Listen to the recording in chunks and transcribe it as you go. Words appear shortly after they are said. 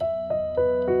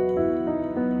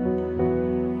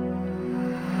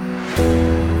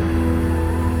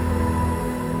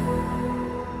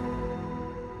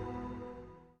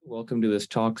Welcome to this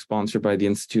talk sponsored by the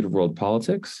Institute of World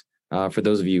Politics. For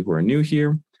those of you who are new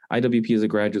here, IWP is a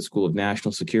graduate school of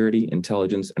national security,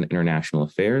 intelligence, and international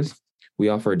affairs. We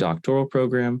offer a doctoral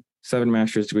program, 7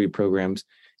 master's degree programs,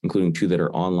 including 2 that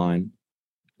are online,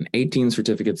 and 18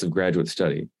 certificates of graduate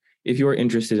study. If you are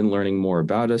interested in learning more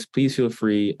about us, please feel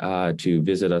free to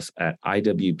visit us at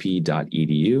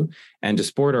iwp.edu. And to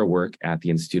support our work at the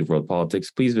Institute of World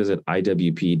Politics, please visit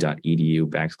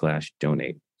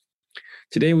iwp.edu/donate.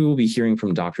 Today, we will be hearing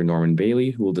from Dr. Norman Bailey,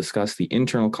 who will discuss the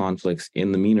internal conflicts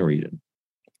in the MENA region.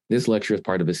 This lecture is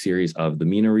part of a series of the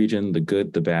MENA region, the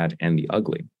good, the bad, and the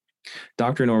ugly.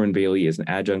 Dr. Norman Bailey is an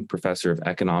adjunct professor of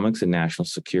economics and national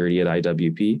security at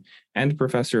IWP and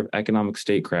professor of economic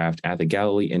statecraft at the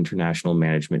Galilee International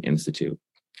Management Institute.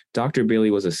 Dr.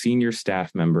 Bailey was a senior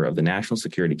staff member of the National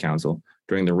Security Council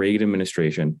during the Reagan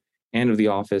administration and of the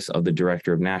Office of the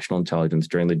Director of National Intelligence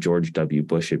during the George W.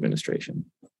 Bush administration.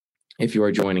 If you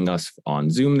are joining us on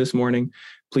Zoom this morning,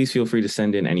 please feel free to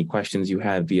send in any questions you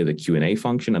have via the Q&A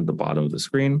function at the bottom of the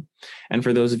screen. And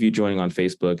for those of you joining on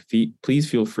Facebook, please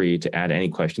feel free to add any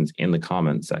questions in the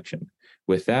comments section.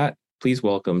 With that, please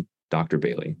welcome Dr.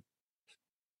 Bailey.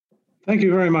 Thank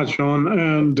you very much, Sean,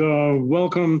 and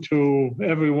welcome to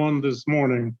everyone this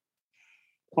morning.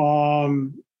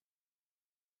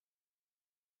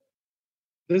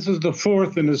 This is the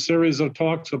 4th in a series of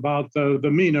talks about the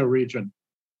MENA region.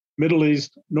 Middle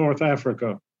East, North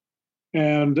Africa.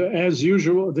 And as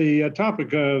usual, the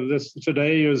topic of this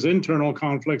today is internal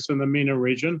conflicts in the MENA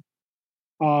region.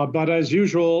 But as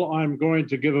usual, I'm going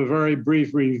to give a very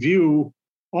brief review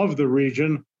of the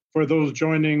region for those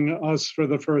joining us for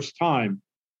the first time.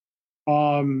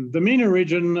 The MENA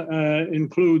region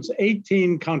includes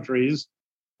 18 countries,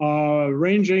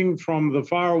 ranging from the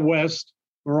far west,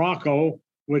 Morocco,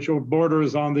 which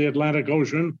borders on the Atlantic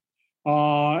Ocean,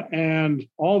 and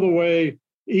all the way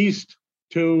east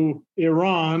to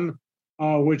Iran,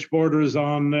 which borders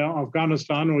on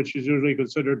Afghanistan, which is usually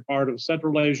considered part of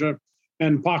Central Asia,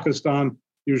 and Pakistan,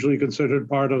 usually considered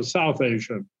part of South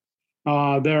Asia.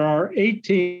 There are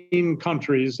 18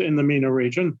 countries in the MENA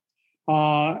region,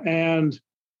 and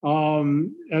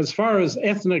as far as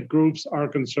ethnic groups are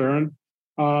concerned,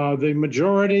 the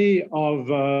majority of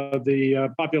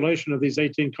the population of these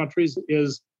 18 countries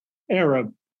is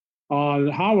Arab.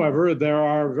 However, there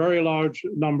are very large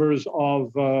numbers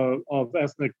of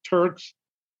ethnic Turks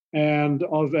and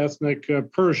of ethnic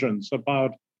Persians,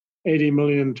 about 80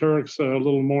 million Turks, a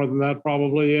little more than that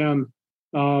probably, and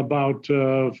about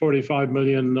 45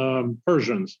 million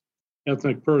Persians,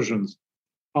 ethnic Persians.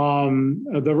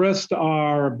 The rest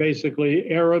are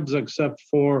basically Arabs, except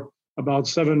for about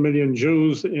 7 million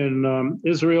Jews in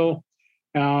Israel.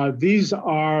 These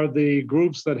are the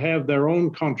groups that have their own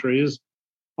countries.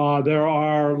 There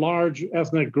are large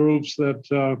ethnic groups that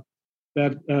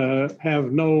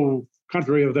have no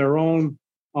country of their own.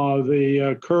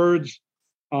 The Kurds,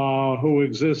 who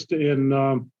exist in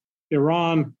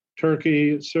Iran,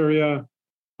 Turkey, Syria,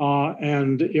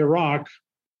 and Iraq,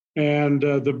 and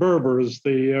the Berbers,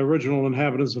 the original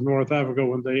inhabitants of North Africa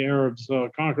when the Arabs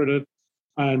conquered it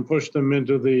and pushed them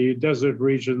into the desert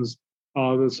regions,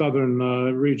 the southern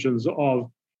regions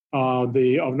of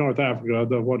North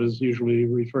Africa, what is usually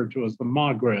referred to as the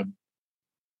Maghreb.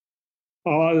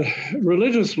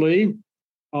 Religiously,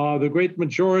 the great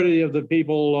majority of the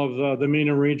people of the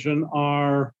MENA region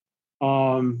are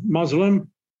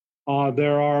Muslim.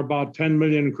 There are about 10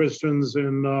 million Christians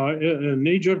in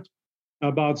Egypt,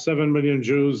 about 7 million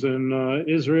Jews in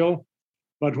Israel.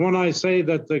 But when I say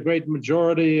that the great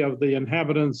majority of the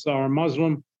inhabitants are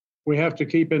Muslim, we have to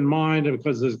keep in mind,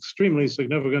 because it's extremely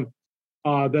significant,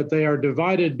 that they are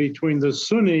divided between the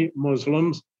Sunni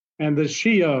Muslims and the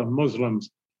Shia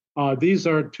Muslims. These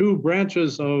are 2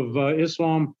 branches of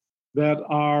Islam that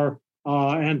are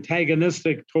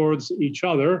antagonistic towards each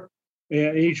other.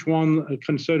 Each one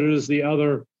considers the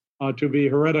other to be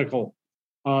heretical.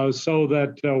 So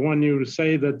that when you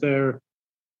say that the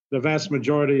vast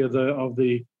majority of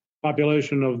the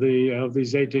population of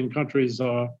these 18 countries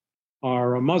are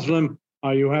Muslim,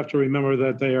 you have to remember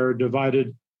that they are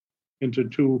divided into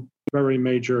 2 very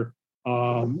major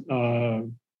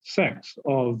sects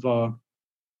of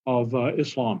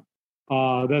Islam.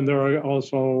 Then there are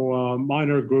also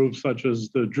minor groups such as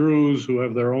the Druze, who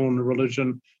have their own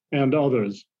religion, and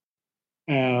others.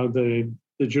 The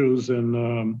Jews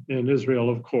in Israel,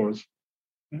 of course,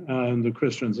 and the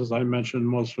Christians, as I mentioned,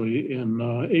 mostly in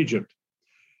Egypt.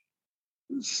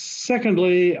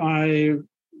 Secondly, I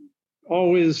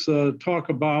always talk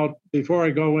about, before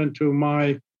I go into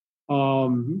my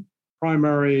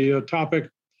primary topic,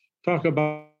 talk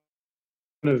about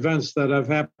events that have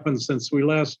happened since we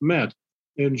last met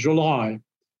in July.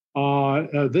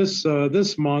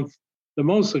 This month, the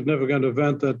most significant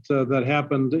event that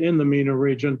happened in the MENA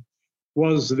region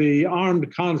was the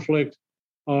armed conflict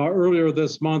earlier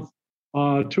this month,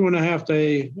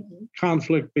 2.5-day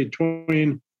conflict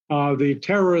between the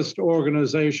terrorist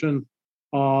organization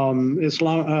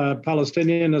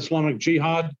Palestinian Islamic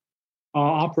Jihad,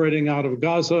 operating out of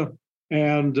Gaza,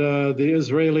 and the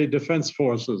Israeli Defense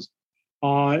Forces.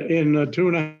 In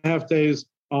 2.5 days,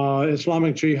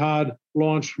 Islamic Jihad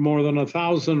launched more than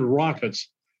 1,000 rockets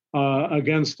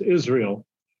against Israel.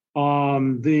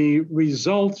 The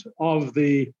result of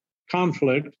the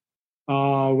conflict,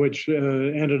 which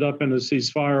ended up in a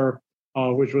ceasefire,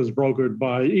 which was brokered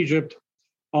by Egypt,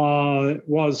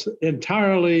 was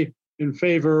entirely in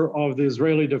favor of the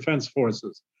Israeli Defense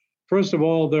Forces. First of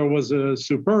all, there was a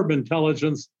superb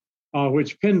intelligence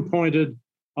which pinpointed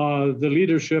the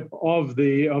leadership of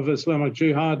Islamic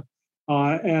Jihad,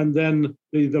 and then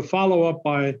the follow-up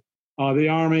by the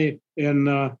army in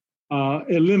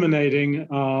eliminating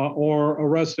or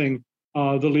arresting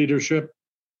the leadership.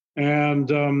 And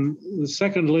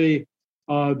secondly,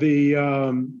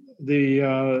 the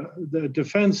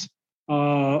defense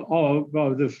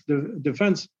the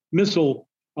defense missile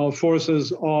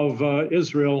forces of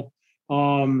Israel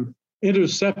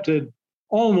intercepted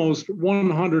almost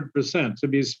 100%, to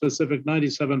be specific,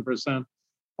 97%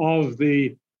 of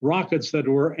the rockets that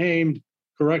were aimed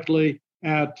correctly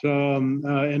at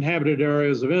inhabited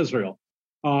areas of Israel.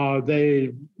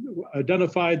 They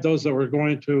identified those that were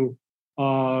going to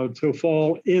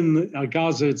fall in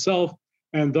Gaza itself,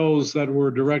 and those that were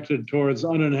directed towards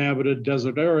uninhabited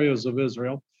desert areas of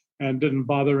Israel, and didn't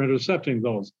bother intercepting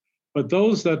those. But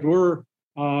those that were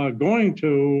going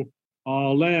to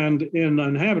land in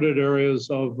inhabited areas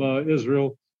of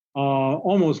Israel,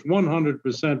 almost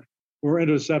 100% were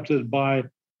intercepted by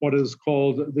what is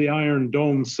called the Iron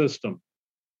Dome system.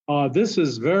 This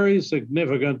is very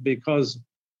significant because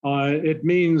it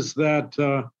means that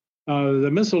the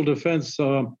missile defense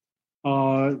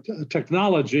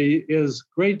technology is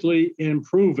greatly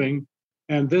improving,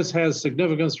 and this has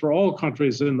significance for all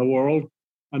countries in the world,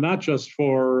 not just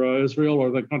for Israel or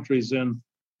the countries in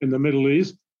the Middle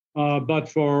East, but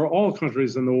for all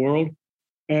countries in the world.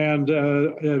 And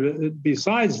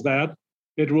besides that,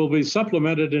 it will be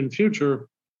supplemented in future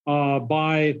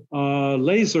by a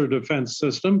laser defense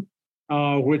system,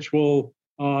 which will,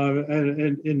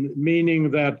 in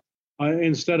meaning that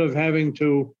instead of having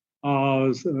to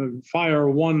fire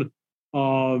one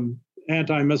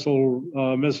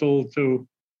anti-missile missile to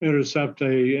intercept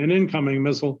an incoming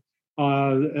missile,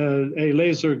 a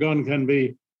laser gun can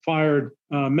be fired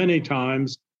many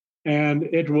times, and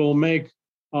it will make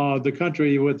the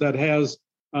country that has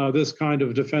this kind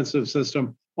of defensive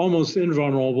system almost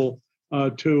invulnerable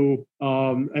to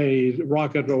a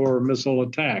rocket or missile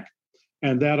attack.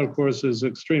 And that, of course, is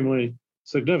extremely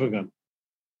significant.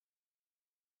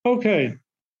 Okay.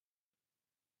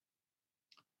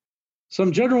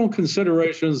 Some general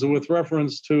considerations with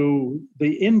reference to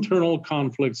the internal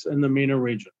conflicts in the MENA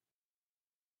region.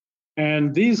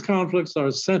 And these conflicts are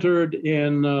centered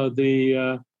in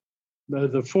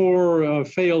the four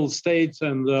failed states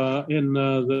and in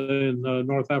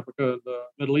North Africa, the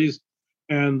Middle East,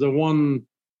 and the one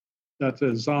that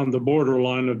is on the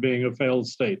borderline of being a failed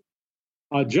state.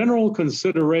 General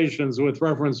considerations with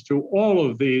reference to all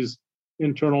of these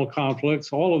internal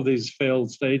conflicts, all of these failed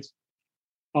states.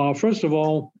 First of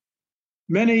all,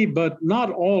 many but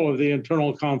not all of the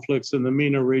internal conflicts in the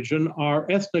MENA region are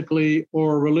ethnically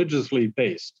or religiously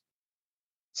based.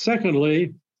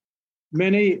 Secondly,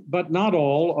 many but not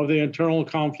all of the internal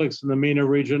conflicts in the MENA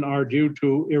region are due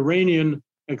to Iranian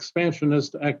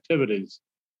expansionist activities.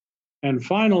 And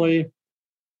finally,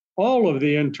 all of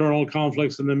the internal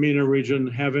conflicts in the MENA region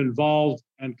have involved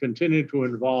and continue to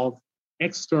involve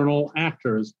external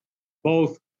actors,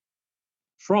 both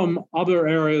from other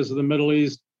areas of the Middle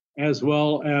East as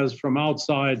well as from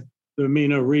outside the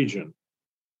MENA region.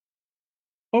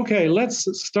 Okay, let's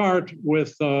start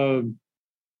with the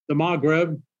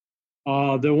Maghreb.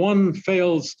 The one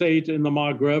failed state in the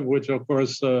Maghreb, which of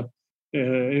course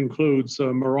includes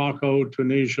Morocco,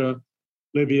 Tunisia,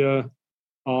 Libya,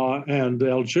 and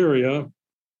Algeria,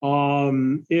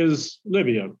 is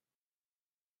Libya.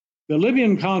 The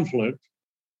Libyan conflict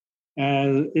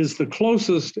is the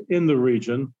closest in the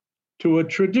region to a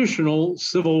traditional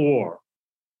civil war,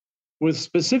 with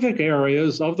specific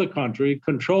areas of the country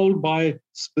controlled by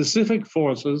specific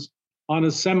forces on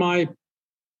a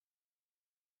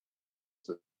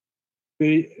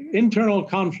The internal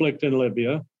conflict in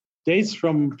Libya dates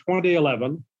from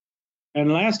 2011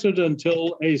 and lasted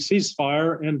until a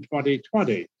ceasefire in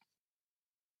 2020.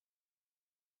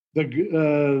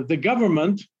 The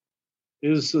government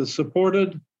is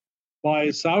supported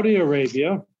by Saudi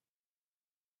Arabia.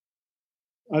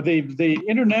 The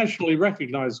internationally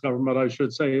recognized government, I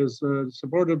should say, is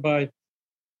supported by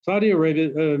Saudi Arabia,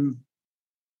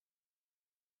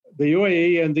 the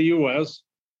UAE, and the US.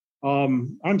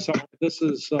 I'm sorry, this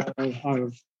is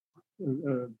that's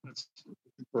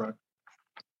incorrect.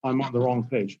 I'm on the wrong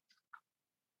page.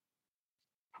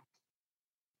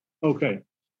 Okay,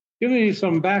 give me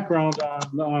some background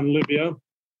on Libya.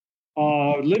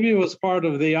 Libya was part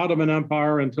of the Ottoman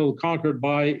Empire until conquered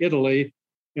by Italy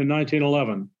in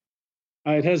 1911.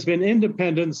 It has been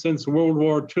independent since World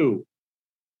War II.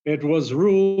 It was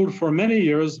ruled for many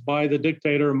years by the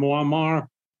dictator Muammar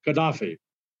Gaddafi.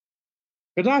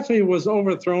 Gaddafi was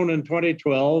overthrown in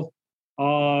 2012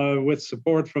 with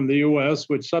support from the US,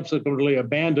 which subsequently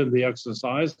abandoned the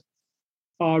exercise,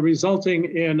 resulting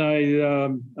in a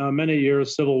many-year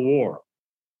civil war.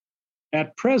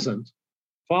 At present,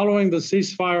 following the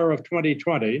ceasefire of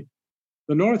 2020,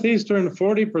 the northeastern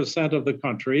 40% of the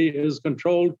country is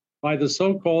controlled by the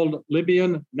so-called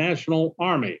Libyan National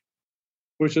Army,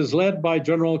 which is led by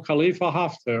General Khalifa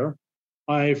Haftar,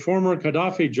 a former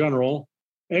Gaddafi general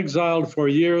exiled for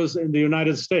years in the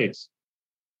United States.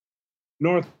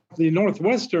 The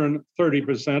northwestern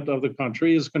 30% of the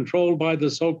country is controlled by the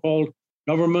so-called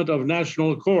Government of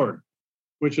National Accord,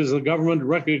 which is a government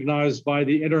recognized by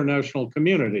the international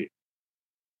community.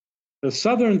 The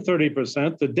southern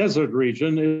 30%, the desert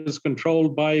region, is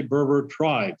controlled by Berber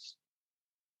tribes.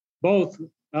 Both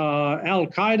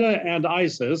Al-Qaeda and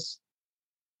ISIS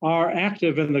are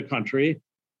active in the country,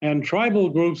 and tribal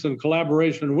groups in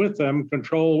collaboration with them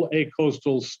control a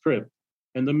coastal strip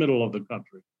in the middle of the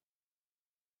country.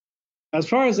 As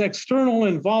far as external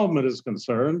involvement is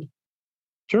concerned,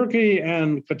 Turkey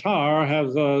and Qatar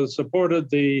have supported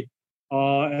the,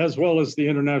 as well as the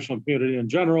international community in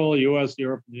general, US,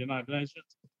 Europe, and the United Nations,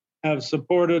 have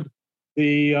supported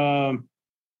the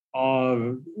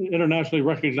internationally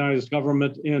recognized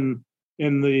government in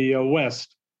the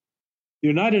West. The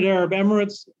United Arab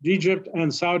Emirates, Egypt,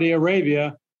 and Saudi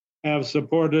Arabia have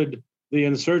supported the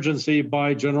insurgency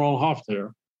by General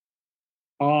Haftar.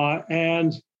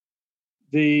 And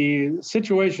the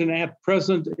situation at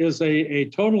present is a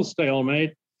total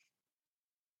stalemate.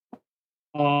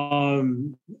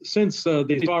 Since the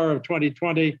ceasefire of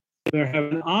 2020, there have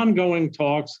been ongoing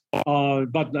talks,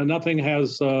 but nothing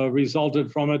has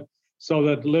resulted from it, so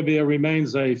that Libya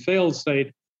remains a failed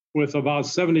state with about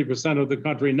 70% of the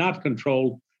country not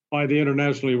controlled by the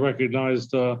internationally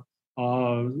recognized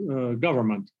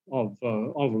government of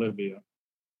Libya.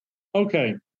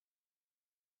 Okay,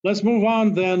 let's move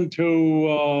on then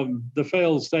to the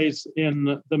failed states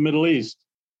in the Middle East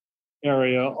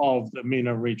area of the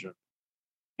MENA region.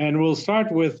 And we'll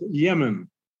start with Yemen.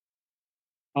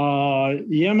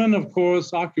 Yemen, of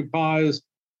course, occupies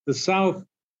the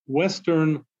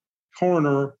southwestern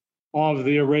corner of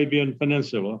the Arabian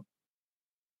Peninsula.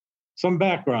 Some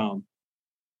background.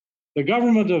 The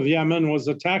government of Yemen was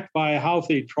attacked by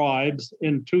Houthi tribes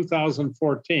in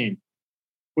 2014,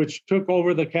 which took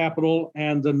over the capital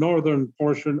and the northern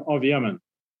portion of Yemen.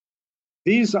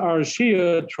 These are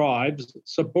Shia tribes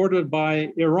supported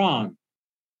by Iran.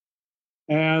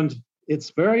 And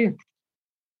it's very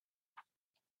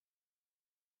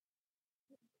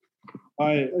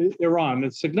Iran.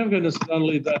 It's significant,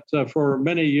 incidentally, that for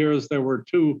many years there were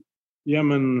two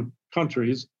Yemen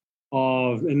countries,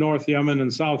 in North Yemen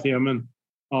and South Yemen,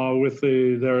 with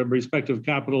their respective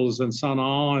capitals in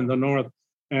Sana'a in the north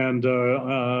and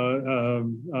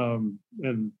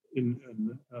in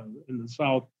the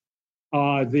south.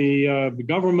 The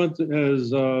government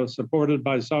is supported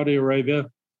by Saudi Arabia,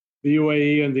 the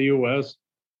UAE, and the US.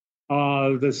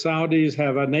 The Saudis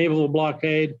have a naval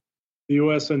blockade. The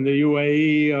US and the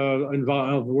UAE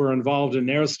were involved in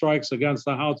airstrikes against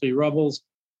the Houthi rebels.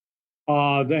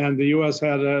 And the US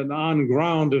had an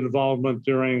on-ground involvement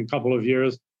during a couple of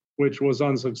years, which was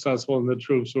unsuccessful, and the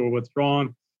troops were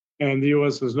withdrawn. And the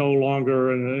US is no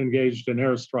longer engaged in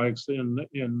airstrikes in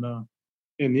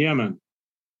Yemen.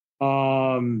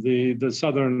 The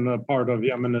southern part of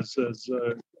Yemen is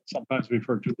sometimes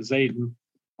referred to as Aden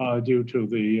due to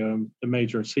the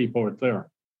major seaport there.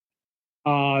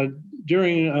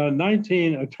 During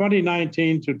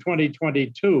 2019 to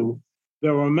 2022,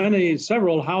 there were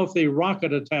several Houthi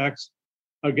rocket attacks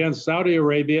against Saudi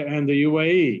Arabia and the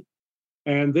UAE.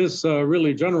 And this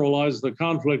really generalized the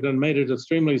conflict and made it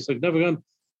extremely significant.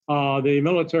 The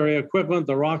military equipment,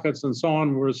 the rockets and so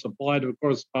on were supplied, of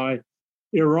course, by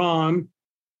Iran.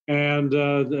 And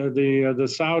the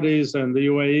Saudis and the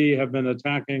UAE have been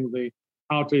attacking the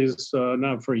Houthis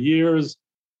now for years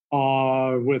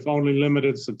with only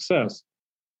limited success.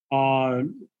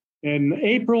 In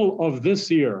April of this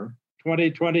year,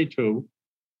 2022,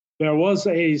 there was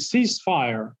a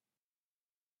ceasefire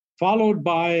followed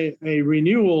by a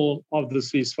renewal of the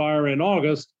ceasefire in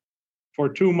August for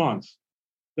 2 months.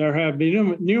 There have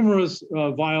been numerous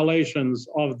violations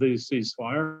of the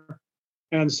ceasefire,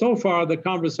 and so far the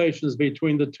conversations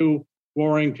between the two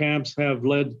warring camps have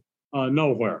led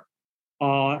nowhere.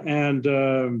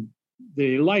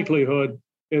 The likelihood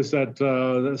is that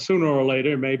sooner or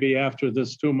later, maybe after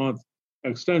this 2-month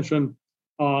extension,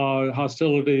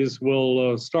 hostilities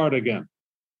will start again.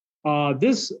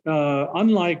 This,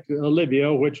 unlike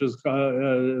Libya, which is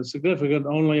significant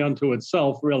only unto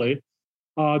itself, really,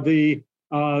 there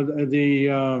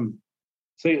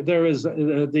is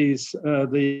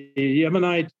the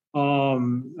Yemenite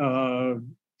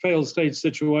failed state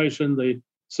situation. The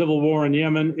civil war in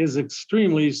Yemen is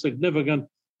extremely significant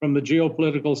from the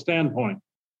geopolitical standpoint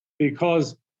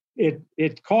because it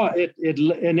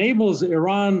enables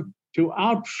Iran to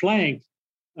outflank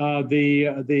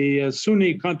the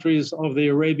Sunni countries of the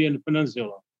Arabian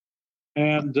Peninsula,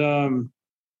 and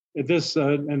this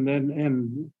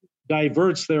and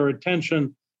diverts their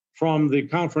attention from the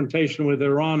confrontation with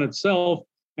Iran itself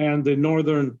and the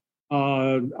northern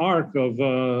arc of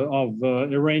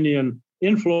Iranian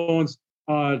influence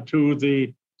to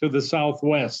the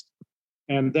southwest,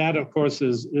 and that, of course,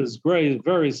 is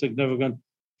very significant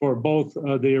for both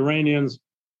the Iranians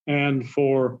and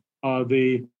for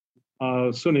the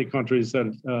Sunni countries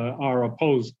that are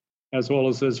opposed, as well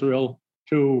as Israel,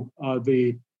 to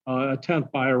the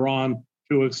attempt by Iran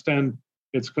to extend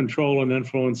its control and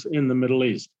influence in the Middle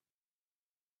East.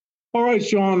 All right,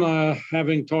 Sean,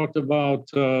 having talked about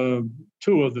 2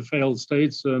 of the failed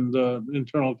states and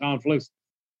internal conflicts,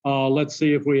 let's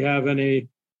see if we have any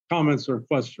comments or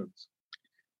questions.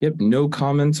 Yep, no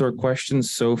comments or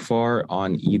questions so far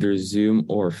on either Zoom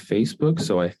or Facebook,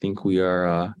 so I think we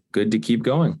are good to keep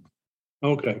going.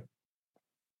 Okay.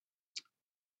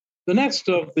 The next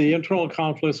of the internal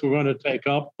conflicts we're going to take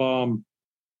up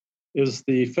is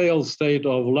the failed state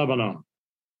of Lebanon,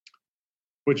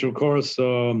 which of course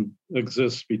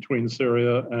exists between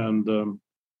Syria and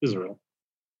Israel.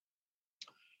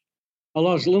 A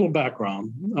little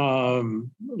background.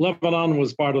 Lebanon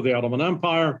was part of the Ottoman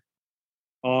Empire.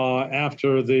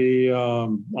 After the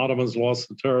Ottomans lost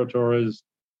the territories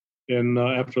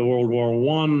after World War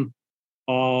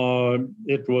I,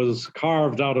 it was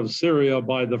carved out of Syria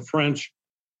by the French,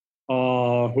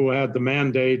 who had the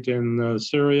mandate in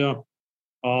Syria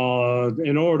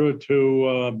in order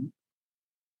to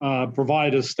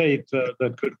provide a state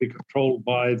that could be controlled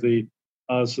by the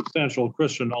substantial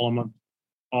Christian element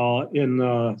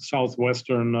in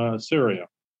southwestern Syria.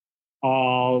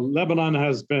 Lebanon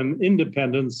has been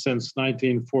independent since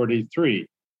 1943.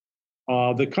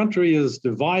 The country is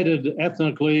divided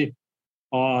ethnically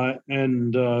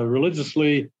and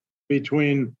religiously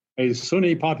between a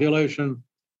Sunni population,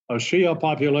 a Shia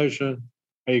population,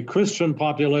 a Christian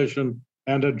population,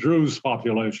 and a Druze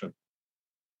population.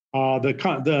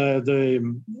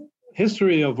 The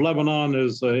history of Lebanon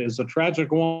is a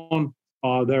tragic one.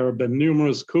 There have been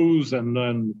numerous coups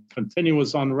and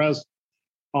continuous unrest,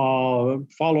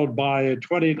 followed by a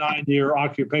 29-year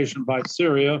occupation by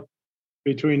Syria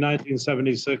between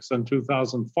 1976 and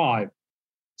 2005.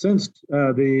 Since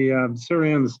the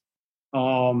Syrians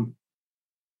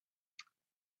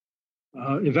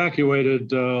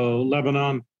evacuated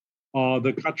Lebanon,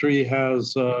 the country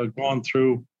has gone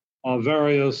through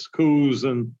various coups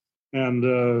and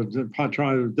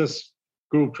this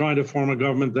group trying to form a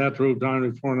government, that group trying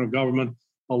to form a government.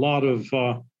 A lot of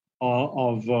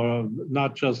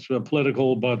not just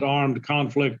political but armed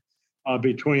conflict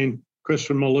between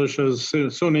Christian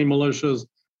militias, Sunni militias,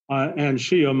 and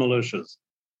Shia militias.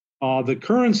 The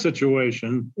current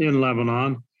situation in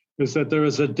Lebanon is that there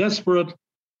is a desperate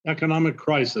economic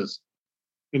crisis,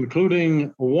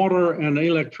 including water and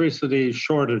electricity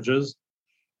shortages,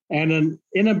 and an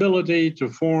inability to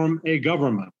form a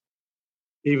government,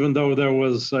 even though there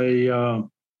was an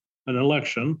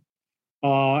election.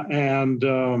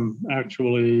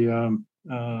 Actually,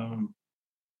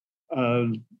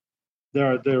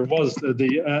 there was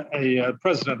a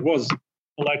president was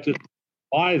elected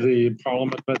by the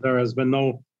parliament, but there has been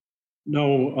no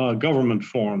government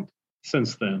formed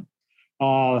since then.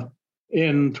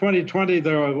 In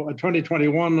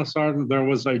 2021, there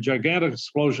was a gigantic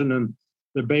explosion in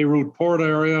the Beirut port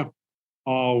area,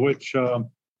 which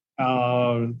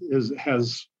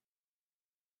has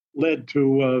led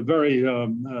to very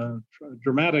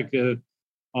dramatic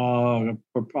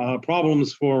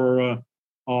problems for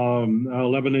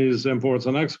Lebanese imports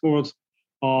and exports.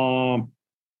 And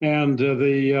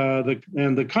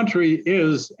the country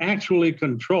is actually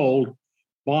controlled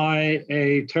by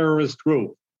a terrorist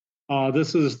group.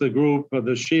 This is the group,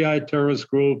 the Shiite terrorist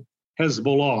group,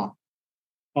 Hezbollah.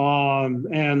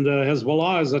 And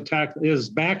Hezbollah is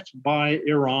backed by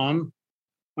Iran.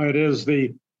 It is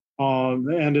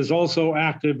and is also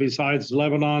active besides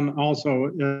Lebanon. Also,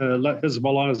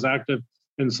 Hezbollah is active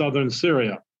in southern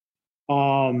Syria.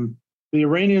 The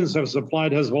Iranians have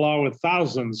supplied Hezbollah with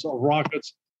thousands of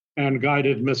rockets and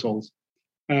guided missiles,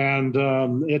 and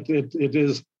it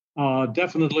is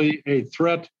definitely a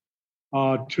threat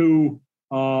to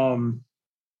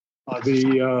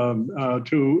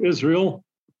Israel.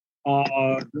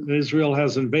 Israel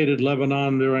has invaded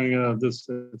Lebanon during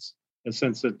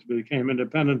since it became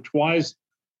independent twice.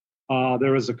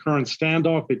 There is a current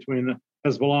standoff between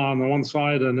Hezbollah on the one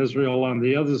side and Israel on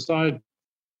the other side.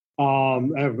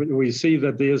 We see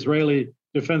that the Israeli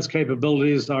defense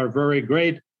capabilities are very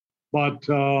great, but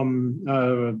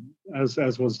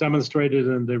as was demonstrated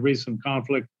in the recent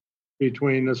conflict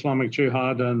between Islamic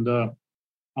Jihad and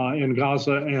in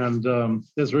Gaza and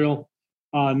Israel,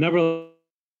 nevertheless,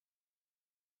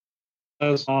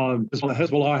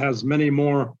 Hezbollah has many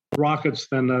more rockets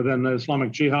than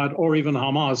Islamic Jihad or even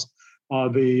Hamas,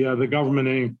 the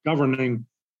governing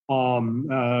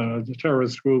the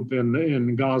terrorist group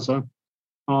in Gaza,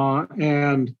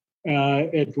 and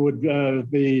it would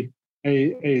be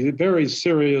a very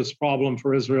serious problem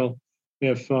for Israel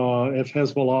if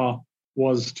Hezbollah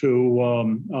was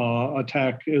to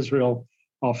attack Israel,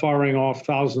 firing off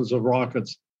thousands of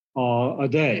rockets a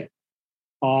day.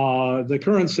 The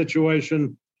current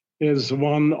situation is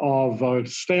one of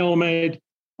stalemate,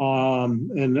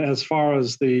 and as far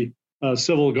as the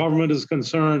civil government is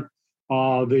concerned,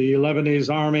 the Lebanese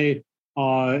army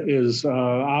is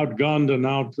outgunned and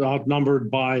outnumbered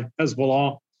by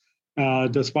Hezbollah,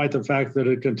 despite the fact that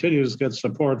it continues to get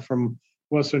support from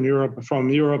Western Europe, from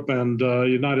Europe and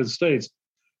United States.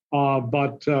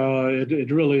 But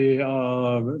it really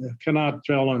cannot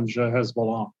challenge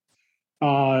Hezbollah.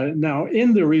 Now,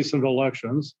 in the recent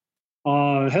elections,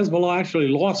 Hezbollah actually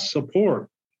lost support.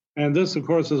 And this, of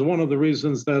course, is one of the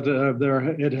reasons that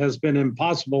it has been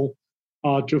impossible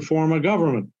to form a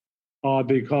government,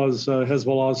 because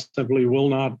Hezbollah simply will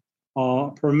not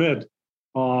permit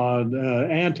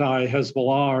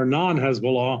anti-Hezbollah or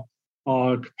non-Hezbollah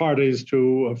parties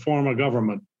to form a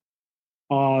government.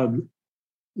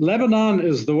 Lebanon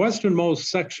is the westernmost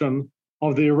section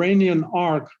of the Iranian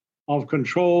arc of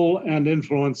control and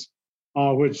influence,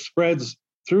 which spreads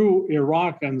through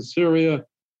Iraq and Syria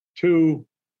to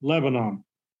Lebanon.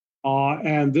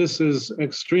 And this is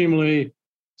extremely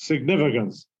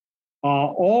significant.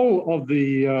 All of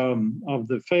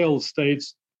the failed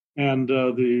states and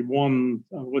the one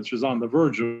which is on the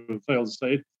verge of a failed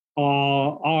state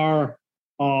are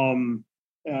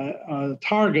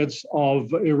targets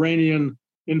of Iranian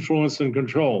influence and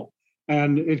control.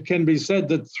 And it can be said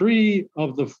that three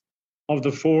of the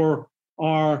four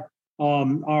are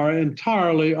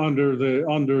entirely under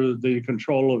the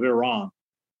control of Iran.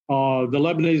 The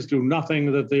Lebanese do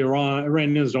nothing that the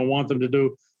Iranians don't want them to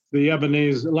do. The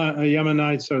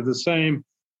Yemenites are the same,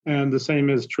 and the same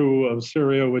is true of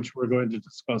Syria, which we're going to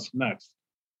discuss next.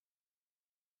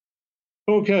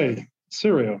 Okay,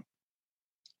 Syria.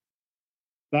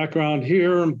 Background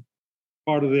here,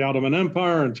 part of the Ottoman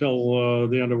Empire until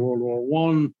the end of World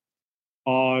War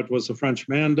I. It was a French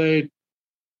mandate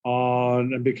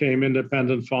and became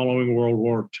independent following World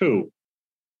War II.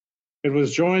 It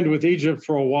was joined with Egypt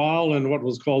for a while in what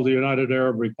was called the United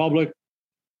Arab Republic,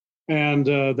 and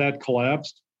that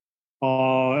collapsed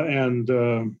and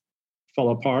fell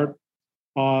apart.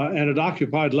 And it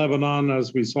occupied Lebanon,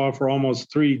 as we saw, for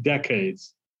almost 3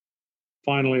 decades,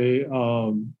 finally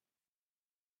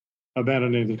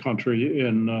abandoning the country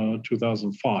in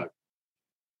 2005.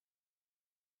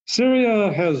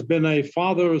 Syria has been a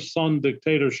father-son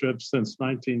dictatorship since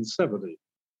 1970.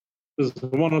 This is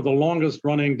one of the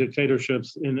longest-running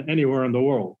dictatorships anywhere in the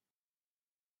world.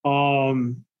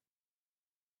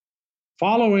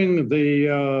 Following the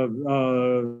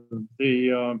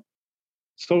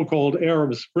so-called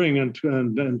Arab Spring in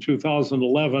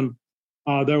 2011,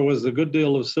 there was a good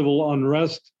deal of civil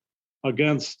unrest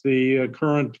against the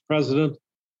current president,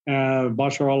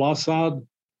 Bashar al-Assad,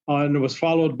 and it was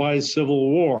followed by civil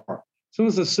war. So it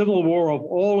was a civil war of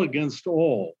all against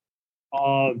all.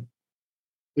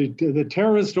 The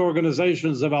terrorist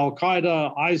organizations of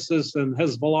Al-Qaeda, ISIS, and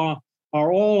Hezbollah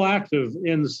are all active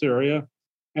in Syria,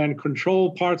 and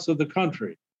control parts of the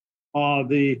country.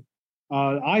 The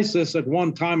ISIS at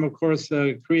one time, of course,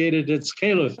 created its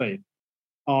caliphate,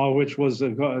 which was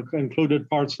included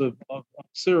parts of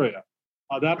Syria.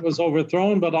 That was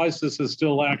overthrown, but ISIS is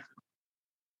still active.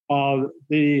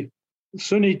 The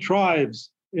Sunni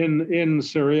tribes in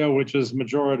Syria, which is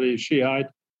majority Shiite,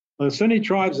 the Sunni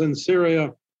tribes in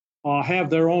Syria have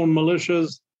their own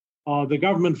militias, the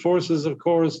government forces, of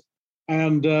course,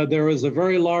 and there is a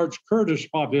very large Kurdish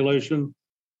population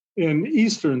in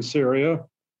eastern Syria,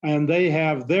 and they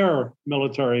have their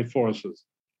military forces.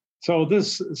 So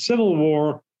this civil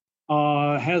war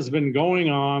has been going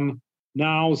on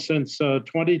now since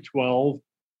 2012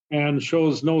 and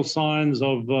shows no signs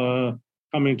of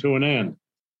coming to an end.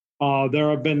 There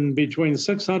have been between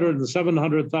 600 and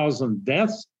 700,000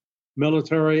 deaths,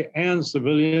 military and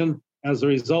civilian, as a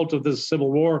result of this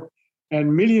civil war,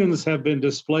 and millions have been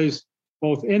displaced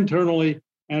both internally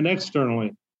and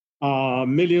externally.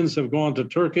 Millions have gone to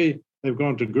Turkey, they've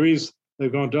gone to Greece,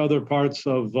 they've gone to other parts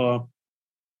of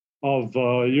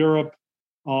Europe,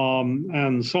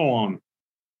 and so on.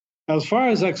 As far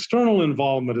as external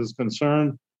involvement is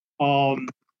concerned,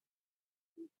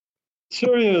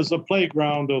 Syria is a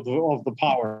playground of the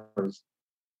powers.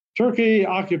 Turkey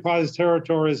occupies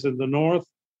territories in the north.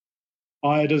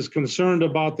 It is concerned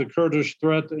about the Kurdish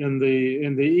threat in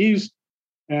the east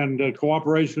and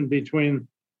cooperation between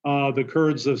the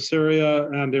Kurds of Syria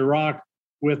and Iraq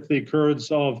with the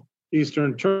Kurds of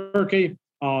eastern Turkey,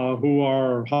 who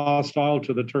are hostile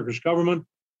to the Turkish government,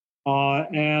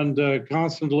 and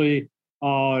constantly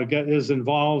is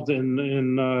involved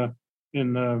in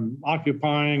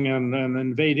occupying and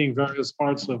invading various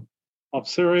parts of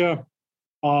Syria.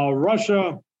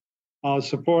 Russia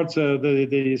supports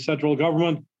the central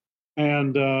government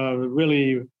and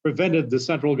really prevented the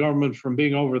central government from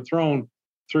being overthrown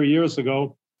 3 years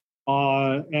ago,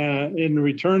 and in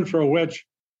return for which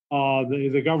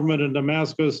the government in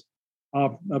Damascus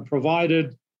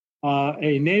provided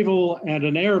a naval and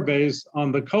an air base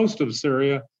on the coast of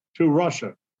Syria to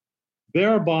Russia,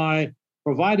 thereby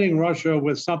providing Russia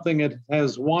with something it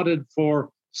has wanted for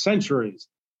centuries,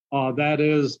 that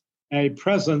is a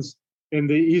presence in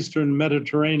the Eastern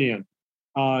Mediterranean,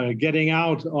 getting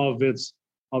out of its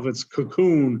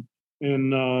cocoon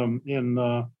in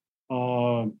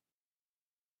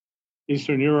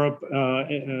Eastern Europe,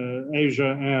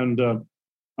 Asia, and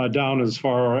down as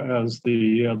far as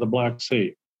the Black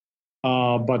Sea,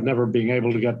 but never being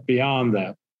able to get beyond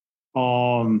that.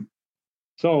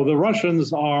 So the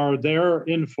Russians are there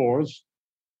in force.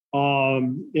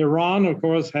 Iran, of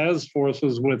course, has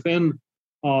forces within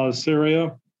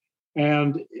Syria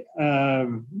and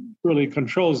really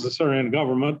controls the Syrian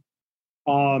government,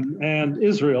 and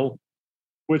Israel,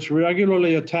 which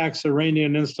regularly attacks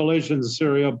Iranian installations in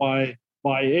Syria by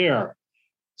air.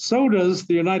 So does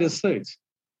the United States.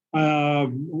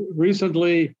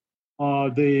 Recently,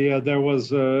 there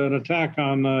was an attack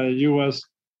on U.S.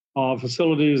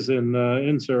 Facilities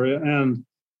in Syria, and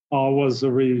was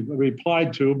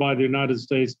replied to by the United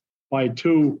States by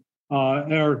 2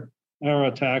 air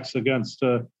attacks against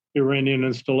Iranian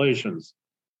installations.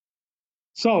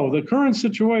 So the current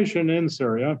situation in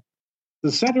Syria,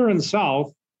 the center and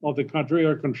south of the country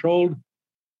are controlled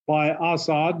by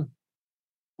Assad,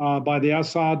 by the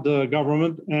Assad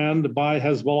government, and by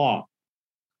Hezbollah.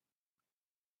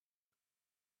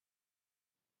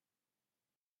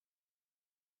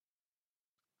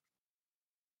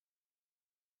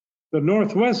 The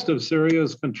northwest of Syria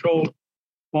is controlled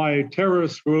by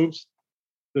terrorist groups,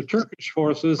 the Turkish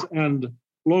forces, and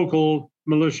local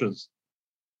militias.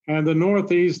 And the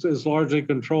northeast is largely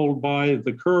controlled by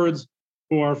the Kurds,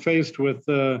 who are faced with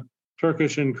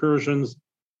Turkish incursions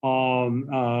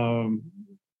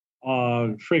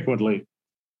frequently.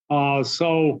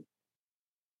 So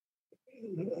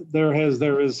there is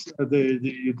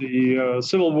the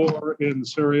civil war in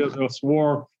Syria, this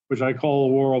war, which I call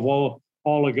a war of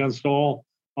all against all,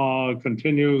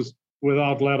 continues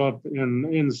without let up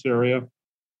in Syria.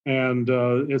 And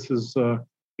this is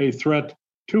a threat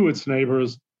to its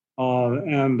neighbors,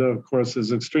 and of course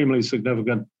is extremely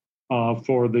significant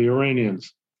for the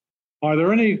Iranians. Are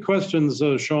there any questions,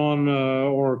 Sean,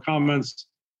 or comments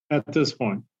at this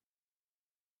point?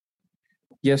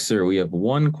 Yes, sir. We have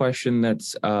one question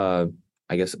that's, I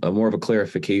guess, more of a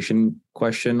clarification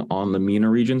question on the MENA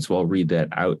region, so I'll read that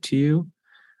out to you.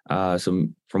 So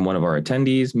from one of our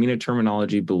attendees, MENA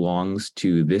terminology belongs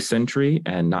to this century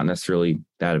and not necessarily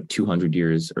that of 200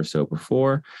 years or so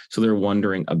before. So they're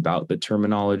wondering about the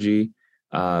terminology.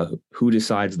 Who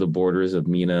decides the borders of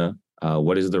MENA?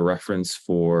 What is the reference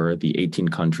for the 18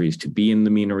 countries to be in the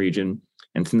MENA region?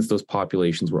 And since those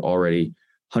populations were already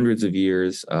hundreds of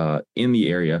years in the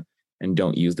area and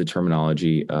don't use the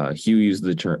terminology,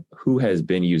 who has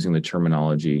been using the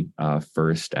terminology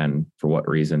first, and for what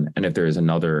reason? And if there is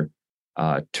another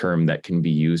term that can be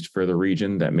used for the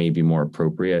region that may be more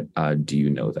appropriate, do you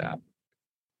know that?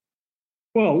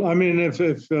 Well, I mean, if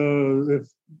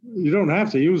you don't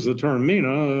have to use the term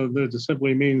MENA, it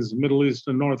simply means Middle East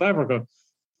and North Africa.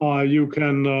 You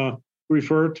can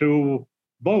refer to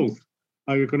both.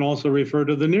 You can also refer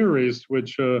to the Near East,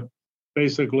 which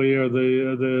basically are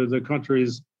the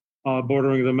countries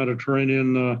bordering the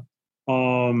Mediterranean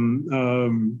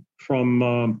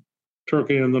from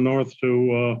Turkey in the north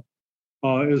to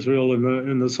Israel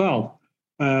in the south,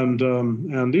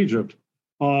 and Egypt.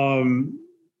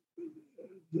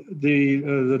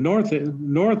 The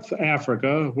North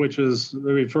Africa, which is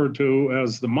referred to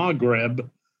as the Maghreb,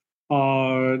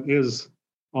 is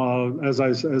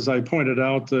as I pointed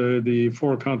out, the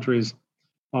four countries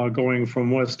going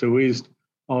from west to east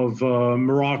of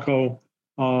Morocco,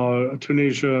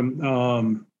 Tunisia,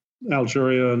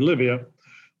 Algeria, and Libya.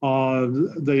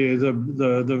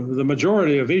 The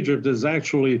majority of Egypt is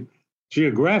actually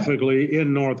geographically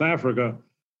in North Africa,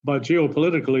 but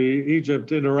geopolitically, Egypt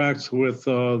interacts with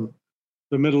the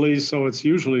Middle East, so it's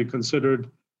usually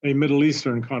considered a Middle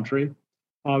Eastern country.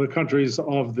 The countries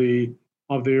of the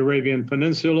Arabian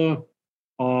Peninsula,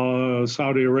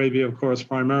 Saudi Arabia, of course,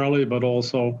 primarily, but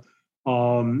also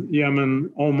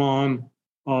Yemen, Oman,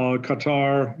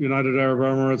 Qatar, United Arab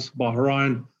Emirates,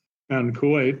 Bahrain, and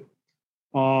Kuwait,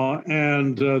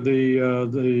 and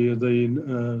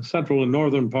the central and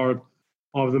northern part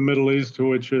of the Middle East,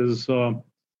 which is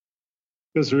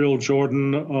Israel,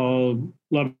 Jordan,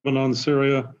 Lebanon,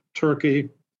 Syria, Turkey,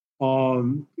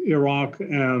 Iraq,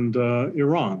 and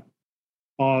Iran.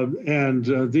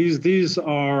 These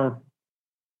are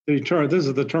this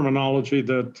is the terminology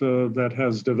that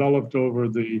has developed over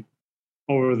the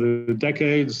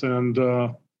decades, and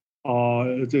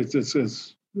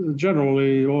it's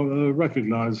generally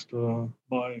recognized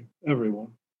by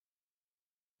everyone.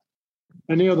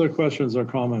 Any other questions or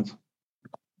comments?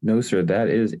 No, sir, that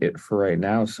is it for right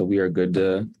now. So we are good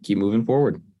to keep moving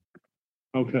forward.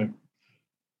 Okay.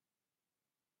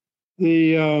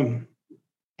 The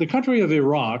country of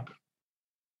Iraq,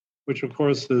 which of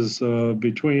course is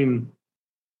between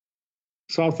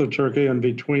south of Turkey and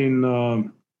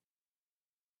between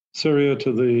Syria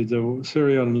to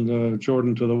Syria and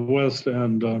Jordan to the west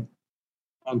and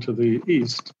onto the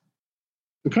east.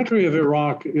 The country of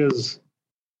Iraq is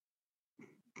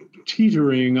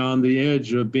teetering on the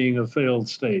edge of being a failed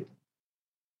state.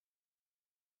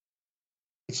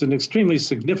 It's an extremely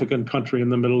significant country in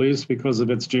the Middle East because of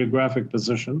its geographic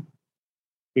position,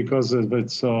 because of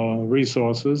its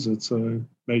resources. It's a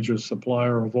major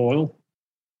supplier of oil,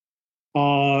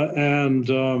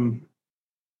 and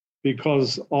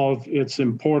because of its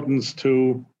importance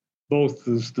to both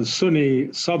the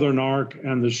Sunni southern arc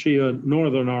and the Shia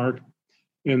northern arc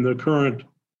in the current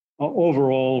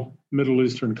overall Middle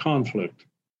Eastern conflict.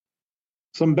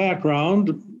 Some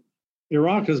background: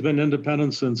 Iraq has been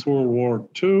independent since World War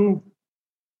II.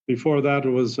 Before that, it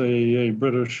was a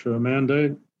British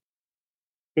mandate.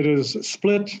 It is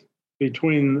split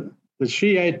between the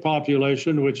Shiite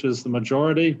population, which is the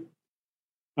majority,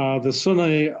 the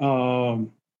Sunni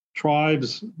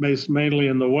tribes, mainly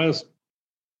in the west,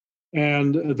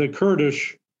 and the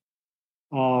Kurdish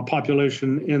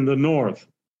population in the north.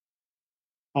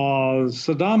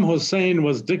 Saddam Hussein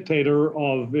was dictator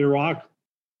of Iraq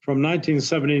from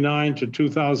 1979 to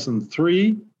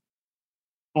 2003.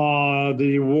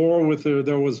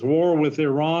 There was war with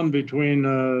Iran between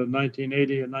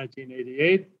 1980 and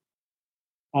 1988.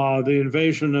 The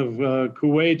invasion of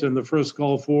Kuwait and the first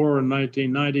Gulf War in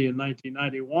 1990 and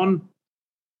 1991,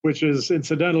 which is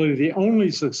incidentally the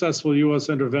only successful U.S.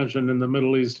 intervention in the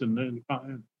Middle East in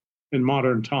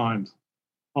modern times.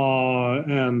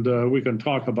 And we can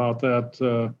talk about that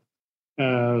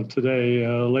today,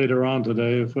 later on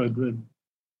today,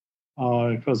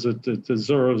 because it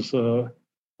deserves a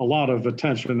lot of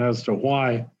attention as to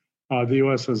why the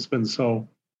U.S. has been so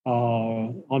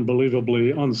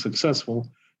unbelievably unsuccessful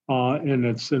in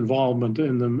its involvement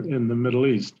in the Middle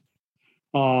East.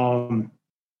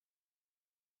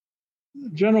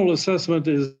 General assessment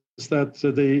is that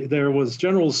there was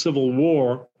general civil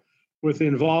war with the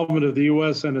involvement of the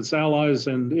U.S. and its allies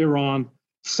and Iran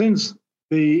since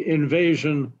the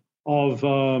invasion of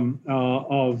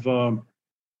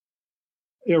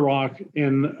Iraq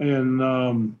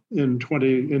in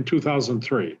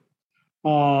 2003.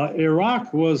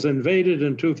 Iraq was invaded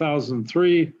in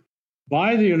 2003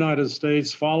 by the United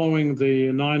States following the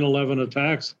 9/11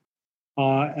 attacks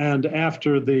and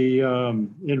after the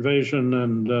invasion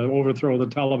and overthrow of the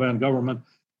Taliban government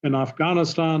in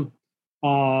Afghanistan,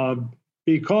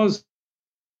 because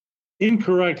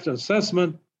incorrect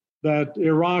assessment that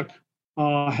Iraq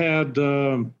had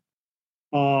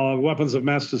weapons of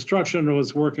mass destruction and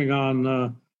was working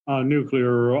on a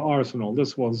nuclear arsenal.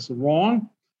 This was wrong.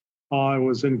 It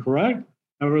was incorrect.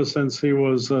 Ever since he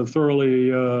was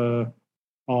thoroughly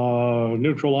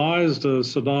neutralized,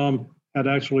 Saddam had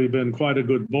actually been quite a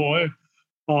good boy.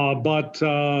 But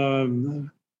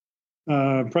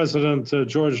President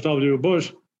George W.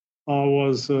 Bush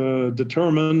was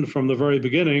determined from the very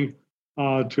beginning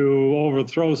to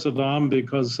overthrow Saddam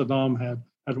because Saddam had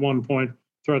at one point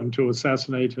threatened to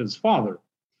assassinate his father.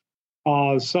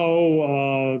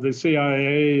 So the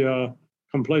CIA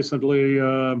complacently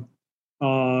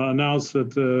announced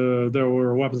that there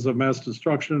were weapons of mass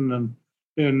destruction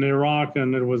in Iraq,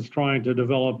 and it was trying to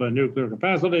develop a nuclear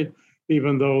capacity,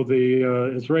 even though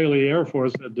the Israeli Air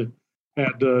Force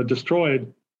had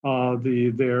destroyed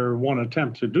their one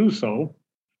attempt to do so,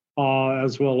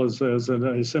 as well as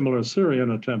a similar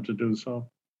Syrian attempt to do so.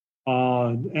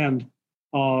 And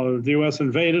the U.S.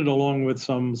 invaded along with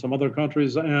some other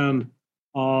countries and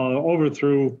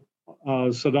overthrew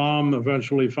Saddam,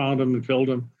 eventually found him and killed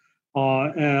him.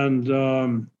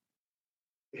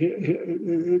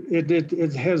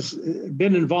 It has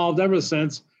been involved ever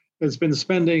since. It's been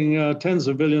spending tens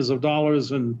of billions of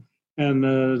dollars and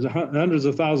hundreds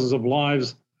of thousands of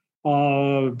lives,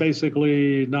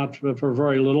 basically not for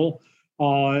very little.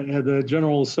 The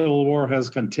general civil war has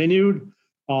continued.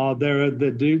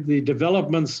 The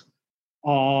developments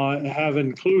have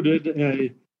included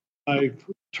a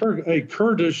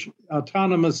Kurdish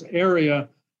autonomous area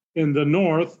in the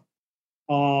north,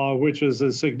 which is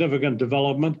a significant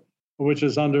development, which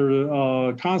is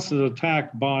under constant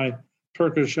attack by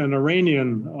Turkish and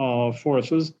Iranian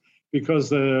forces, because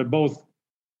both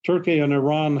Turkey and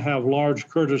Iran have large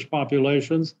Kurdish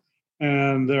populations,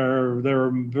 and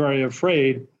they're very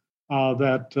afraid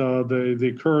that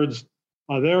the Kurds,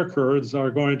 their Kurds,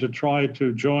 are going to try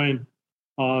to join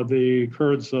the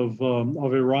Kurds of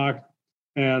Iraq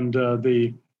and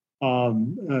the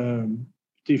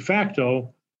de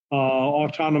facto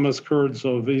autonomous Kurds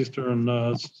of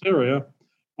eastern Syria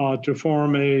to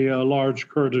form a large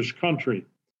Kurdish country.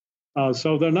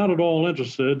 So they're not at all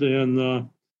interested in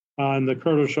the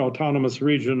Kurdish autonomous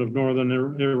region of northern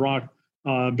Iraq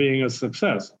being a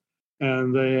success,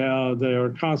 and they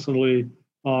are constantly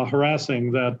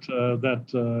harassing that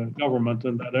government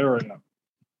in that area.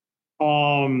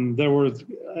 There were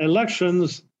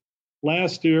elections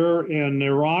last year in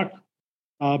Iraq,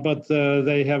 but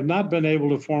they have not been able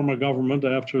to form a government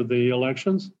after the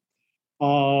elections.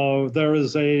 There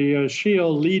is a Shia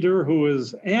leader who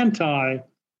is anti-Iran,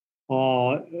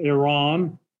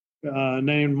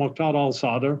 named Muqtada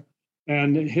al-Sadr,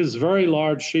 and his very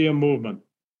large Shia movement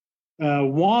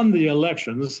won the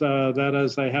elections, that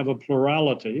is, they have a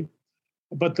plurality,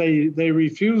 but they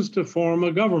refused to form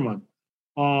a government.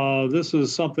 This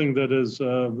is something that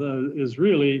is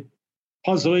really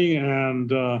puzzling,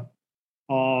 and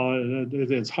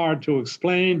it's hard to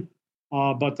explain.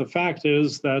 But the fact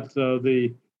is that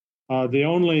the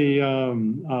only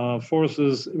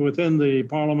forces within the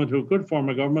parliament who could form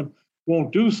a government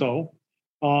won't do so,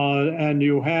 and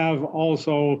you have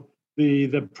also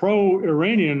the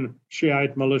pro-Iranian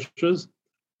Shiite militias,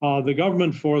 the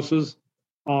government forces,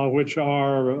 which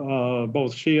are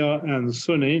both Shia and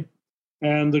Sunni,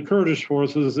 and the Kurdish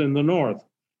forces in the north.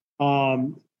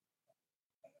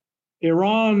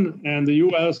 Iran and the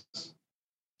U.S.,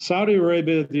 Saudi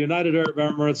Arabia, the United Arab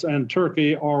Emirates, and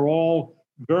Turkey are all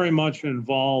very much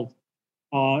involved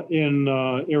in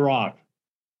Iraq.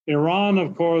 Iran,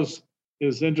 of course,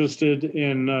 is interested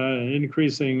in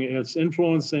increasing its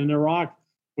influence in Iraq,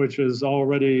 which is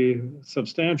already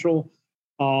substantial,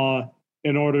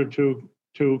 in order to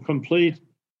complete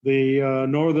the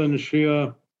northern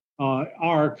Shia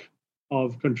arc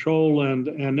of control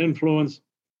and influence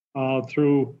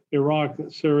through Iraq,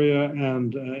 Syria,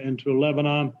 and into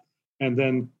Lebanon, and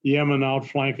then Yemen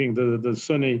outflanking the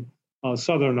Sunni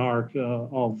southern arc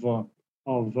of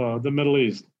the Middle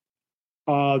East.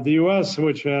 The U.S.,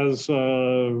 which has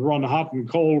run hot and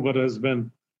cold, but has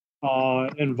been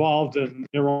involved in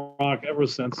Iraq ever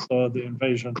since the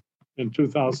invasion in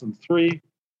 2003.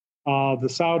 The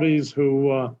Saudis,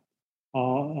 who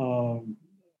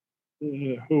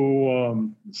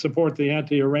support the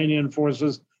anti-Iranian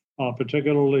forces,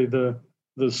 particularly the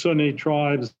Sunni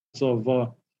tribes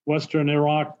of Western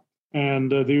Iraq,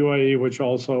 and the UAE, which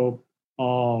also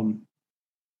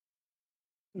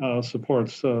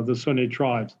supports the Sunni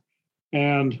tribes.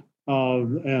 And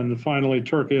and finally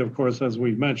Turkey, of course, as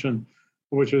we've mentioned,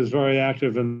 which is very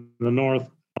active in the north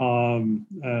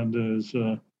and is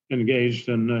engaged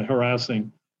in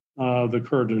harassing the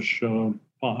Kurdish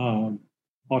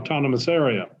autonomous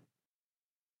area.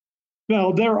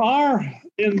 Now, there are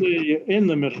in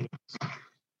the Middle East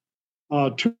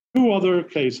two other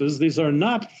cases. These are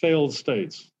not failed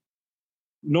states,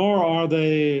 nor are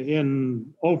they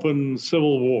in open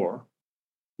civil war.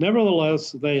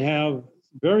 Nevertheless, they have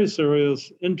very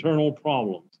serious internal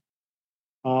problems,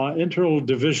 internal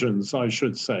divisions, I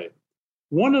should say.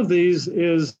 One of these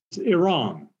is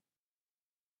Iran.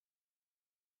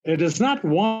 It is not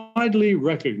widely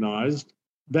recognized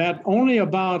that only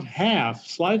about half,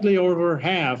 slightly over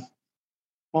half,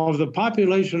 of the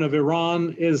population of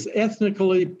Iran is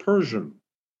ethnically Persian.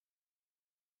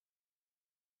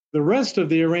 The rest of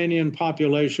the Iranian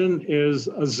population is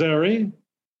Azeri,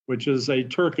 which is a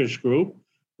Turkish group,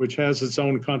 which has its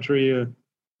own country in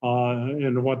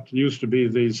what used to be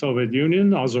the Soviet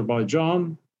Union,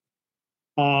 Azerbaijan,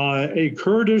 a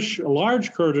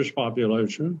large Kurdish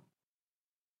population,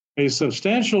 a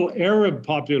substantial Arab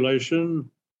population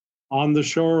on the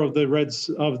shore of the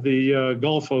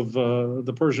Gulf of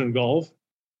the Persian Gulf,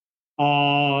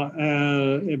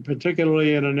 and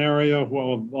particularly in an area of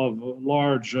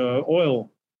large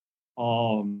oil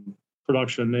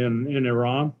production in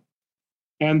Iran,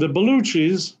 and the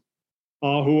Baluchis,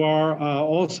 who are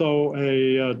also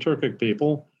a Turkic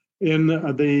people in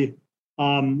the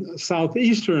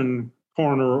southeastern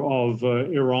corner of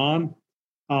Iran,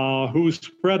 who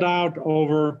spread out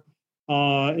over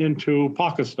into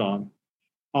Pakistan.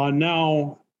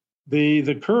 Now,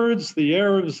 the Kurds, the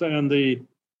Arabs, and the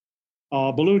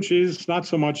Baluchis, not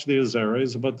so much the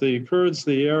Azeris, but the Kurds,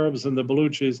 the Arabs, and the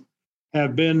Baluchis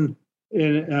have been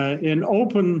in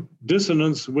open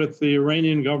dissonance with the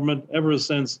Iranian government ever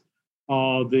since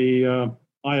the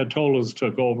Ayatollahs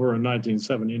took over in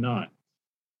 1979.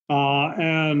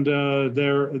 And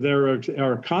there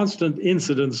are constant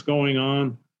incidents going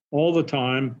on all the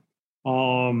time,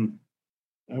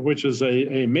 which is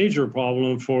a major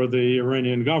problem for the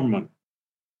Iranian government.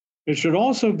 It should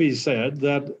also be said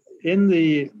that in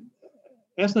the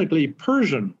ethnically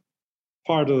Persian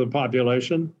part of the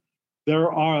population,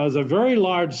 there is a very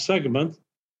large segment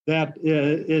that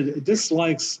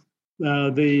dislikes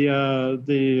the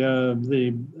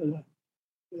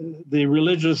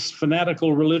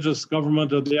fanatical religious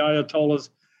government of the Ayatollahs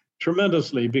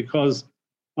tremendously, because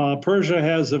Persia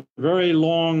has a very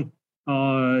long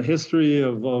history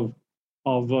of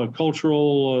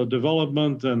cultural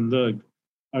development and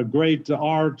a great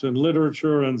art and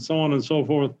literature and so on and so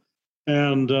forth,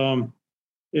 and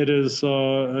this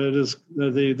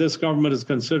government is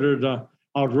considered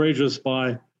outrageous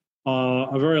by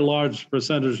a very large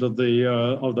percentage of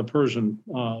the Persian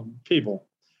people.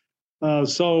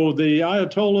 So the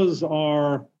Ayatollahs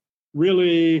are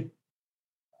really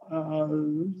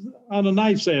on a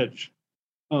knife's edge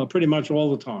pretty much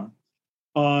all the time.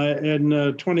 In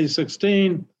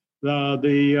 2016,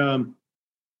 the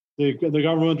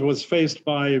government was faced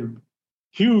by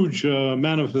huge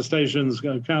manifestations,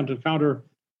 counter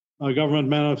government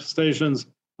manifestations,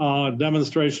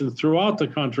 demonstrations throughout the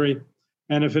country.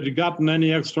 And if it had gotten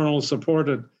any external support,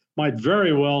 it might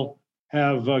very well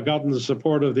have gotten the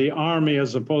support of the army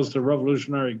as opposed to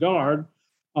Revolutionary Guard.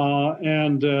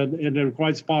 And it's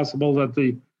quite possible that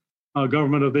the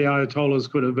government of the Ayatollahs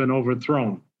could have been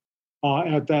overthrown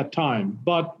at that time.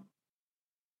 But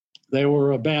they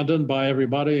were abandoned by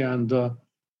everybody, and the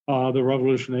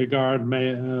Revolutionary Guard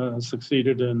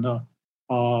succeeded in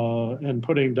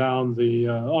putting down the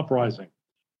uprising.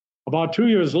 About 2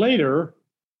 years later,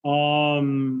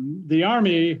 the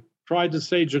army tried to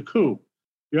stage a coup.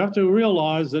 You have to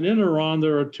realize that in Iran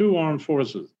there are two armed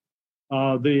forces: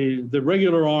 the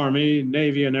regular army,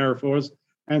 Navy, and Air Force,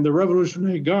 and the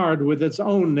Revolutionary Guard with its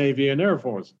own Navy and Air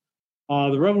Force.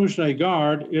 The Revolutionary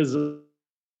Guard is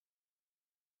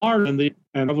larger than the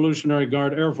Revolutionary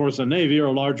Guard Air Force and Navy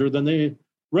are larger than the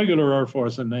regular Air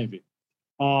Force and Navy.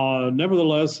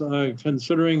 Nevertheless,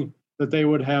 considering that they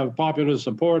would have popular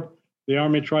support, the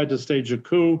army tried to stage a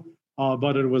coup,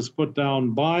 but it was put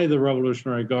down by the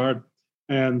Revolutionary Guard,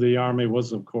 and the army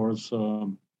was, of course,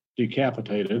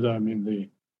 decapitated. I mean, the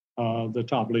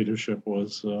top leadership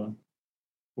was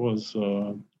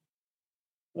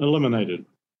eliminated.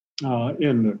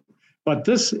 But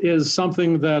this is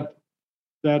something that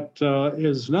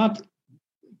is not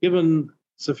given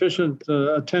sufficient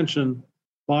attention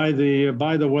by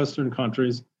the Western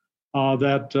countries.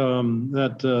 That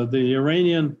the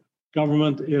Iranian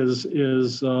government is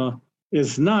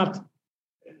not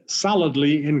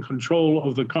solidly in control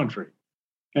of the country.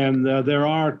 And there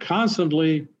are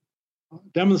constantly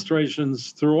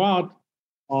demonstrations throughout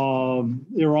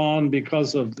Iran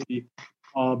because of the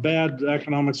bad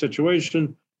economic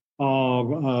situation,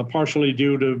 partially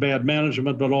due to bad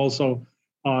management, but also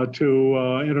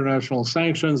to international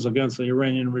sanctions against the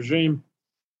Iranian regime.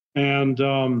 And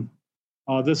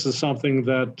this is something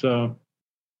that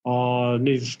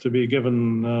needs to be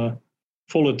given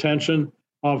full attention.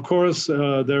 Of course,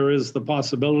 there is the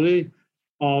possibility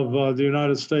of the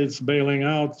United States bailing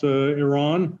out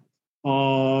Iran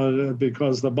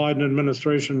because the Biden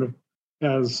administration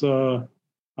is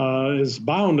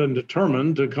bound and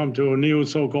determined to come to a new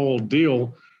so-called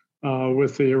deal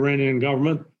with the Iranian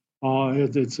government.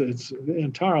 It's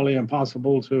entirely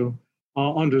impossible to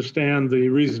understand the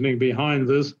reasoning behind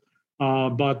this,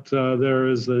 but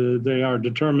they are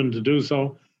determined to do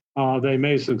so. They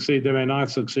may succeed, they may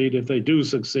not succeed. If they do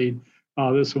succeed,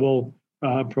 this will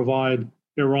provide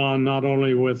Iran not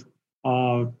only with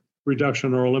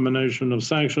reduction or elimination of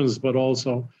sanctions, but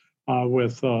also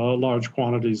with large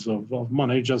quantities of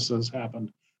money, just as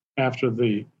happened after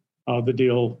the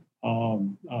deal,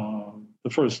 the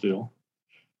first deal.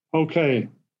 Okay,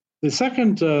 the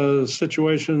second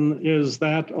situation is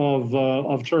that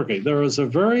of Turkey. There is a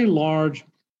very large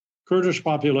Kurdish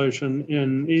population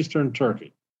in eastern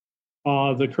Turkey.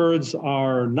 The Kurds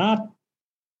are not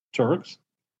Turks.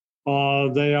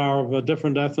 They are of a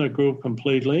different ethnic group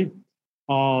completely.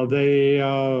 They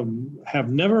have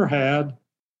never had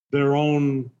their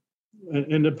own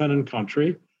independent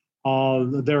country.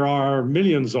 There are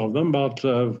millions of them, but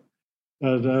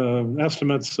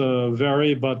estimates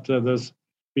vary, but there's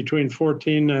between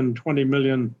 14 and 20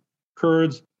 million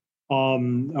Kurds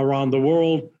around the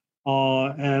world,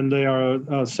 and they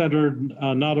are centered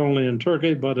not only in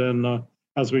Turkey, but in,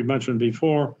 as we mentioned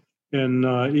before, in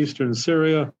eastern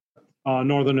Syria,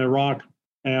 northern Iraq,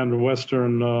 and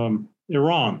western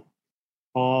Iran.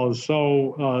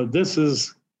 So this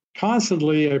is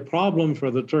constantly a problem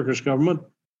for the Turkish government,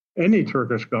 any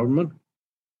Turkish government.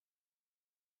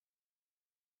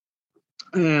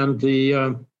 And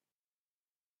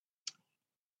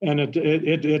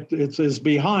it is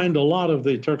behind a lot of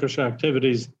the Turkish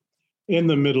activities in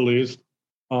the Middle East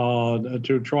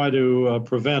to try to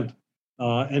prevent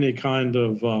any kind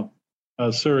of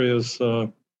serious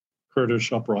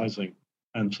Kurdish uprising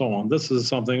and so on. This is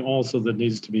something also that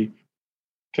needs to be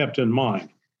kept in mind.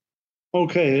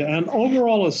 Okay, an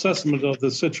overall assessment of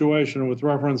the situation with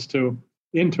reference to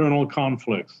internal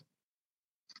conflicts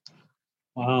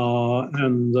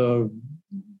and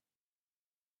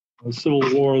civil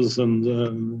wars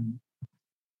and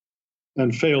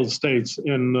failed states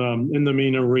in the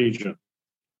MENA region.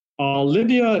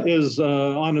 Libya is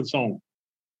on its own.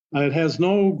 It has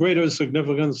no greater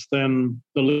significance than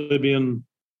the Libyan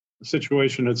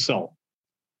situation itself.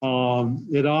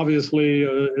 It obviously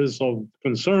is of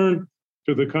concern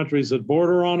to the countries that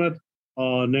border on it,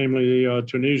 namely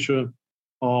Tunisia,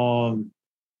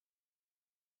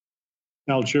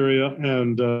 Algeria,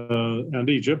 and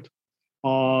Egypt.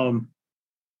 The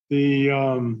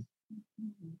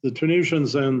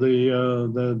Tunisians and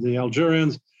the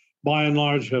Algerians, by and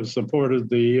large, have supported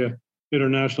the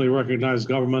internationally recognized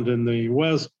government in the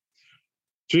West.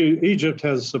 Egypt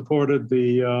has supported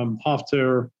the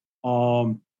Haftar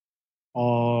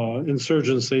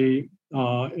insurgency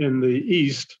in the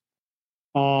East,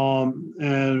 but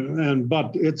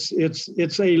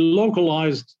it's a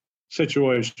localized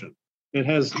situation. It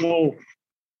has no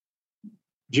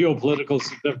geopolitical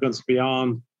significance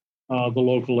beyond the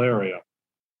local area.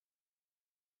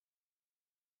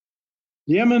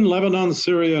 Yemen, Lebanon,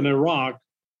 Syria, and Iraq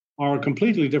are a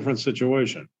completely different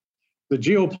situation. The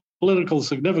geopolitical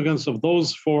significance of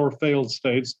those four failed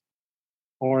states,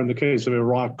 or in the case of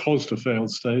Iraq, close to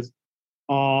failed states,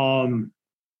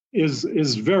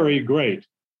 is very great.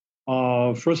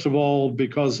 First of all,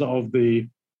 because of the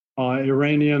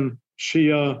Iranian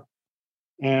Shia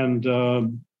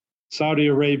and Saudi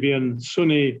Arabian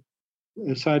Sunni,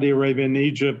 Saudi Arabian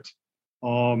Egypt,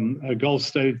 a Gulf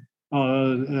state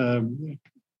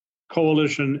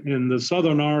coalition in the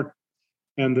southern arc,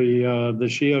 and the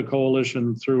Shia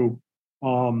coalition through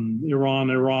Iran,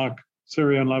 Iraq,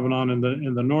 Syria, and Lebanon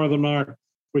in the northern arc,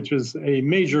 which is a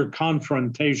major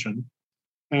confrontation.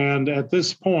 And at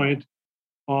this point,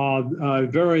 a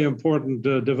very important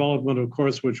development, of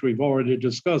course, which we've already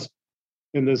discussed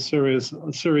in this series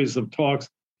of talks,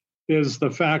 is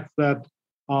the fact that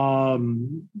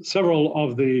several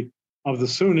of the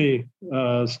Sunni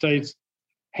states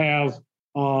have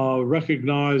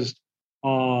recognized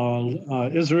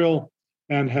Israel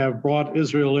and have brought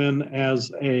Israel in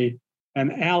as an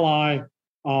ally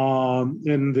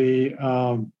in the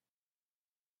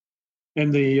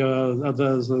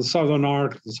southern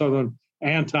arc, the southern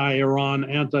anti-Iran,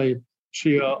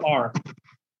 anti-Shia arc.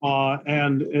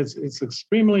 And it's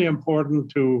extremely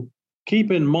important to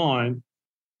keep in mind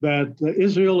that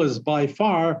Israel is by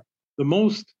far the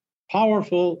most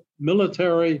powerful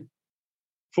military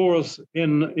force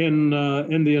in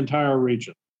the entire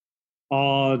region,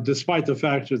 despite the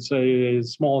fact it's a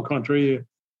small country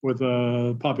with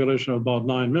a population of about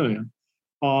 9 million.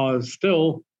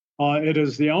 Still, it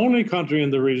is the only country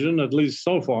in the region, at least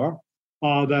so far,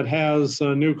 that has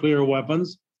nuclear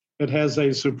weapons. It has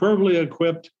a superbly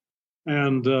equipped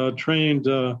and trained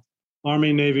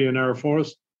Army, Navy, and Air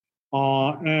Force.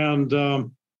 And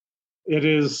it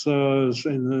is,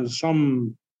 in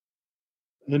some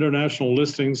international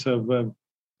listings have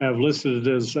listed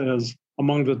it as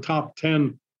among the top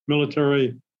 10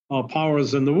 military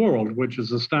powers in the world, which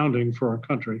is astounding for a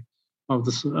country of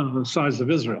the size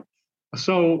of Israel.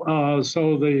 So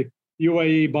the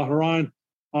UAE, Bahrain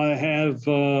have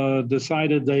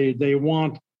decided they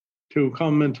want to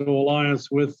come into alliance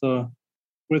with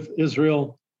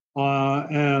Israel,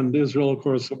 and Israel, of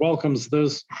course, welcomes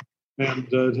this, and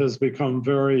it has become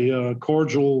very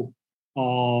cordial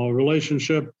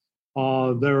relationship.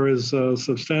 There is a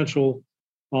substantial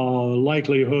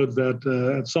likelihood that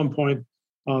at some point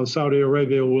Saudi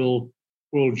Arabia will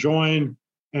join,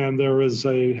 and there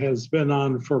has been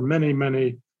on for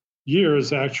many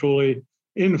years actually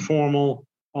informal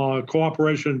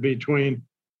cooperation between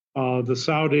the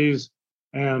Saudis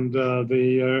and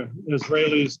the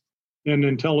Israelis in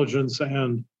intelligence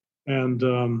and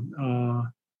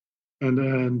the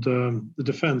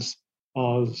defense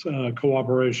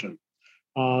cooperation.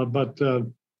 But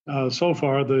so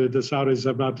far, the Saudis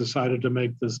have not decided to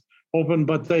make this open,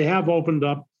 but they have opened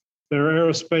up their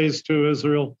airspace to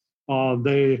Israel.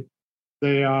 They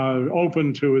are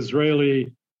open to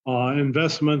Israeli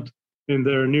investment in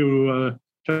their new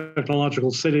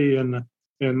technological city in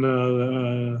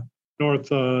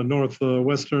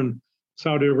northwestern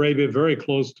Saudi Arabia, very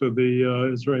close to the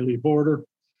Israeli border,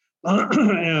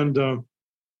 and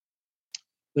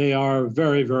they are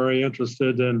very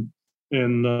interested in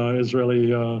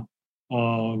Israeli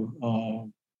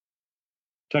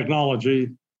technology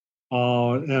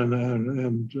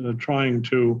and trying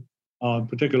to,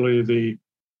 particularly the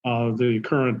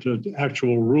current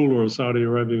actual ruler of Saudi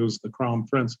Arabia, who's the crown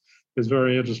prince, is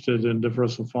very interested in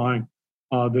diversifying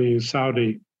the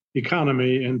Saudi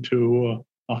economy into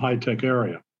a high-tech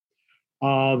area.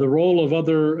 The role of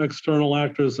other external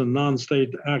actors and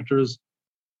non-state actors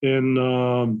in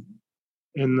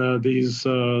these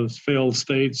failed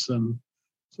states and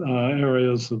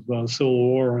areas of civil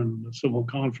war and civil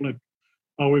conflict.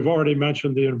 We've already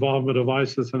mentioned the involvement of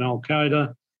ISIS and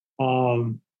Al-Qaeda.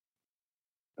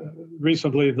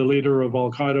 Recently, the leader of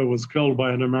Al-Qaeda was killed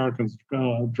by an American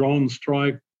drone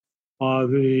strike.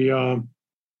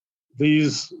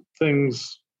 These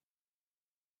things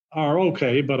are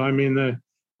okay, but I mean, there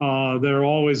are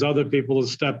always other people who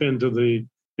step into the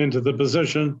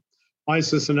position.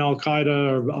 ISIS and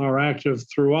Al-Qaeda are active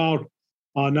throughout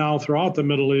the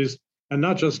Middle East, and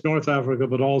not just North Africa,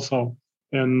 but also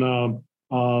in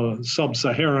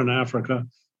sub-Saharan Africa.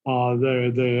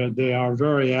 They are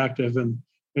very active in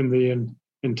the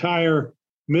entire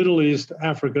Middle East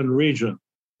African region,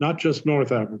 not just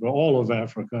North Africa, all of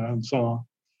Africa, and so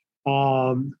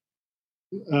on.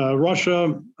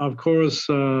 Russia, of course,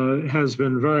 has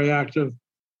been very active,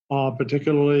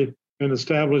 particularly in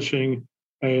establishing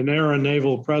an air and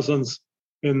naval presence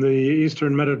in the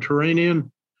Eastern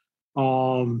Mediterranean. They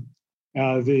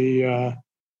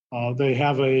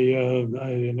have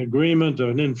an agreement,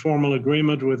 an informal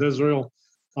agreement with Israel,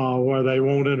 where they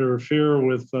won't interfere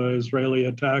with Israeli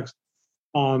attacks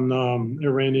on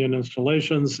Iranian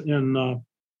installations in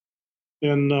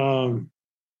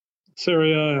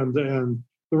Syria, and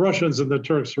the Russians and the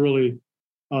Turks really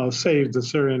saved the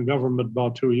Syrian government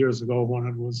about 2 years ago when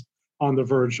it was on the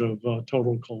verge of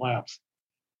total collapse.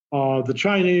 The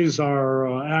Chinese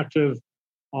are active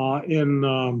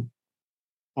in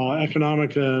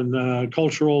economic and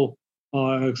cultural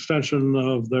extension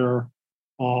of their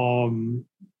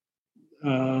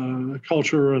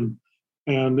culture and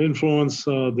influence.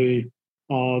 The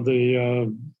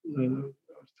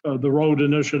Road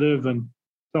Initiative and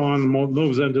so on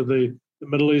moves into the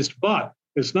Middle East. But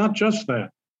it's not just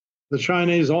that. The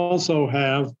Chinese also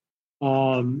have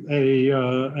a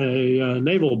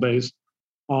naval base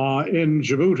in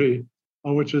Djibouti,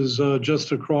 which is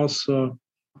just across from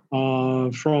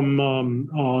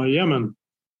Yemen.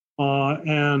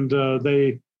 And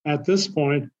they, at this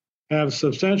point, have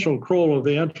substantial control of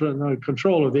the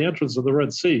entrance of the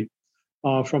Red Sea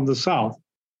from the south.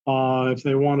 If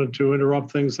they wanted to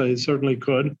interrupt things, they certainly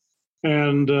could.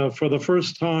 And for the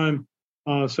first time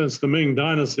since the Ming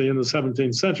Dynasty in the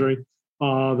 17th century,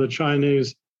 the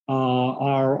Chinese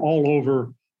are all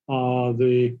over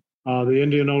the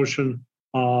Indian Ocean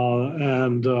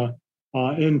and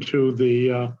into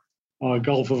the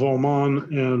Gulf of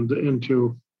Oman and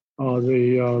into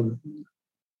the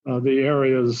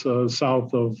areas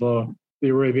south of the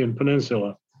Arabian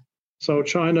Peninsula. So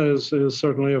China is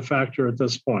certainly a factor at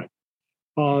this point.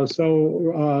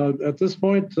 So at this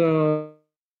point, are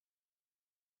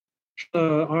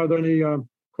there any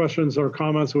questions or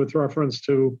comments with reference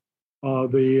to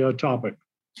the topic?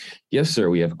 Yes, sir.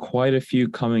 We have quite a few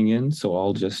coming in, so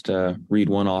I'll just read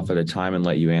one off at a time and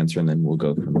let you answer, and then we'll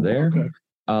go from there. Okay.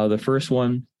 The first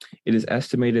one, it is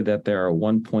estimated that there are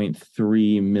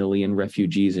 1.3 million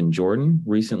refugees in Jordan.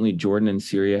 Recently, Jordan and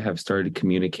Syria have started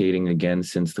communicating again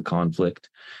since the conflict,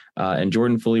 and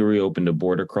Jordan fully reopened a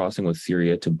border crossing with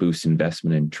Syria to boost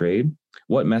investment and trade.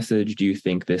 What message do you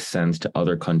think this sends to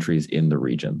other countries in the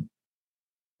region?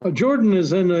 Jordan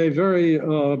is in a very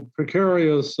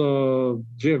precarious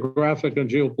geographic and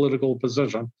geopolitical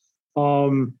position.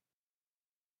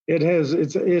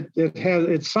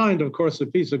 It signed, of course, a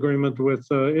peace agreement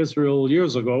with Israel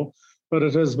years ago, but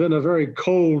it has been a very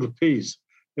cold peace.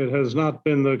 It has not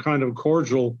been the kind of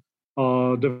cordial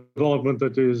development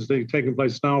that is taking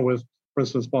place now with, for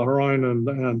instance, Bahrain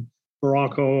and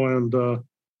Morocco and the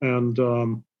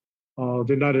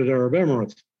United Arab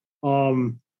Emirates.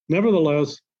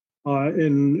 Nevertheless,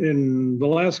 in the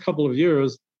last couple of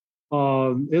years,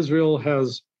 Israel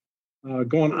has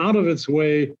gone out of its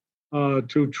way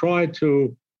to try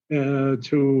to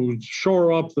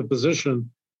shore up the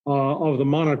position of the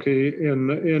monarchy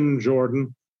in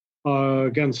Jordan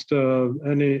against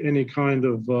any kind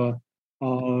of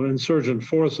insurgent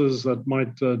forces that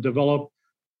might develop.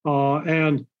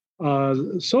 And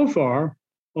so far,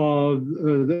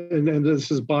 and this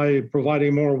is by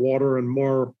providing more water and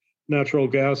more natural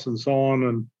gas and so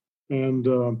on, and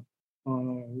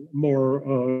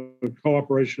more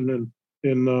cooperation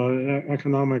in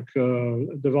economic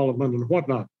development and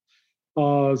whatnot.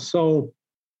 So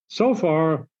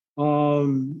far,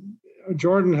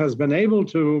 Jordan has been able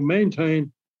to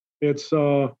maintain its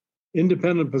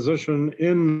independent position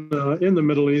in the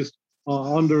Middle East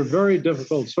under very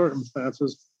difficult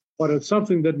circumstances, but it's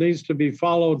something that needs to be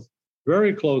followed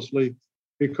very closely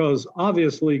because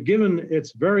obviously, given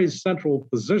its very central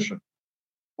position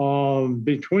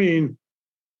between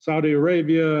Saudi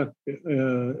Arabia,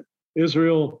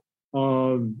 Israel,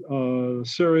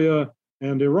 Syria,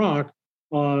 and Iraq,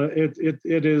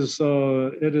 it is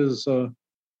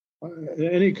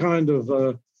any kind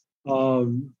of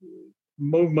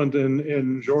movement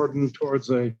in Jordan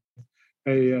towards a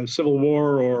civil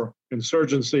war or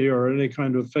insurgency or any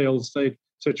kind of failed state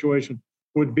situation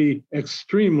would be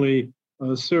extremely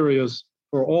serious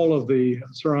for all of the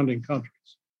surrounding countries.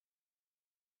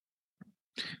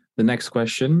 The next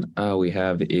question we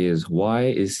have is, why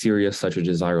is Syria such a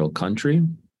desirable country?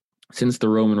 Since the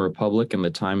Roman Republic and the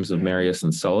times of Marius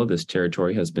and Sulla, this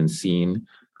territory has been a scene,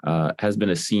 of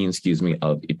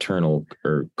eternal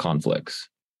conflicts.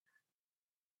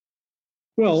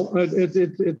 Well,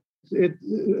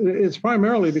 it's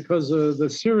primarily because the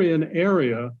Syrian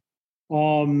area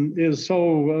is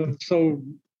so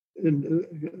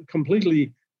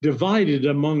completely divided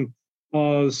among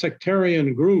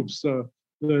sectarian groups.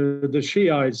 The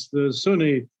Shiites, the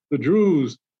Sunni, the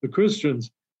Druze, the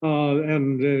Christians,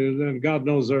 and God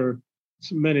knows there are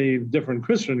many different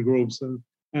Christian groups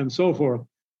and so forth.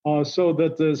 So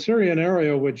that the Syrian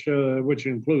area, which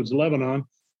includes Lebanon,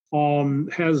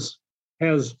 has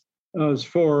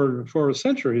for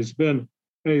centuries been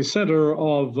a center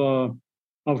of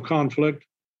conflict,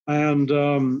 and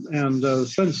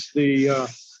since the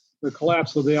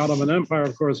collapse of the Ottoman Empire,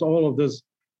 of course, all of this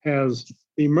has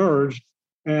emerged.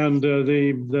 And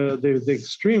the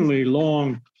extremely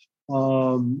long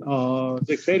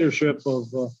dictatorship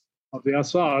of the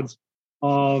Assads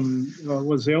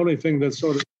was the only thing that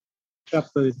sort of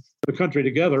kept the country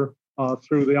together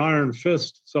through the iron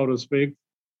fist, so to speak,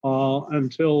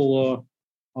 until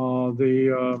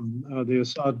the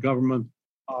Assad government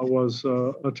was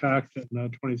attacked in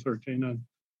 2013,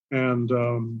 and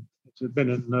it's been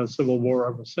in civil war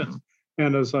ever since.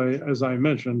 And as I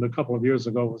mentioned a couple of years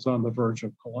ago, was on the verge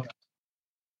of collapse.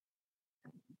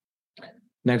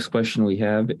 Next question we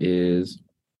have is,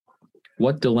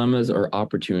 what dilemmas or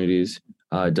opportunities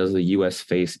does the U.S.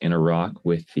 face in Iraq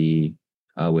with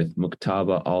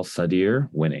Muqtada al-Sadr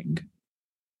winning?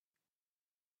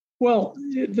 Well,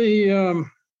 the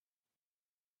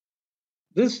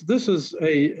this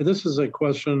is a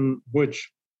question which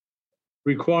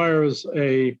requires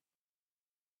a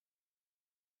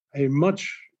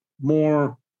much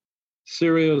more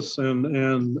serious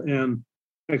and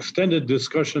extended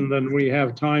discussion than we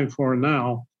have time for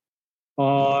now.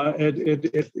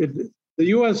 The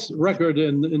U.S. record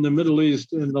in the Middle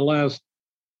East in the last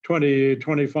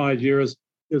 25 years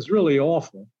is really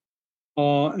awful,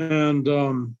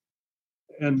 and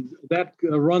that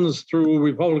runs through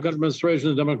Republican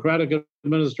administrations, Democratic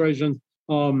administrations.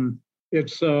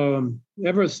 It's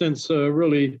ever since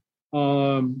really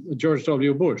George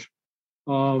W. Bush.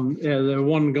 And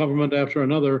one government after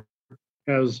another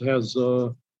has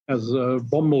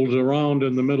bumbled around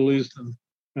in the Middle East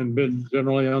and been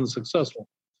generally unsuccessful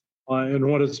in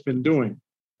what it's been doing.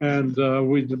 And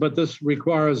but this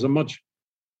requires a much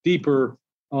deeper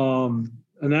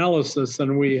analysis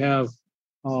than we have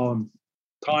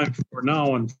time for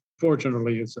now.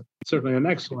 Unfortunately, it's certainly an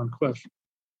excellent question.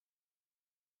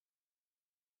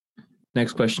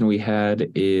 Next question we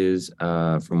had is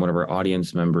from one of our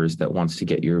audience members that wants to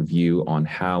get your view on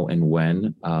how and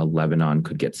when Lebanon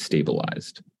could get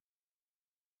stabilized.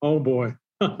 Oh boy.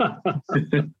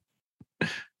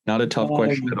 Not a tough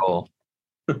question at all.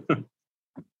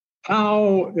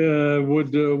 How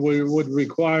would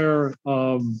require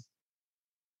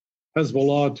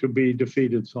Hezbollah to be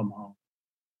defeated somehow.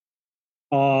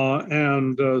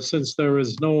 And since there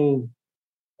is no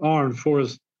armed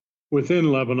force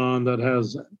within Lebanon that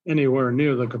has anywhere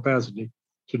near the capacity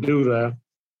to do that,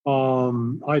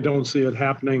 I don't see it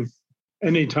happening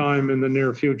anytime in the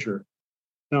near future.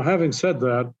 Now, having said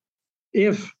that,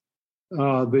 if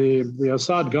the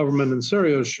Assad government in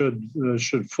Syria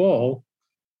should fall,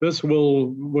 this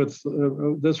will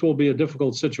be a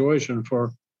difficult situation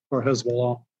for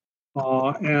Hezbollah.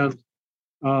 And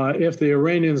if the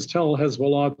Iranians tell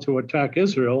Hezbollah to attack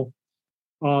Israel,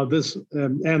 and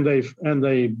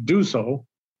they do so,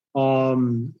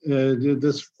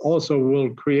 this also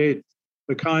will create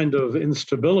the kind of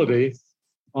instability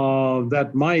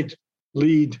that might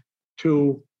lead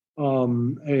to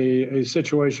a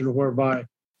situation whereby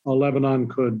Lebanon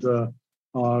could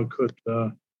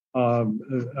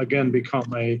again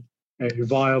become a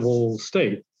viable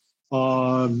state.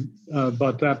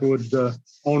 But that would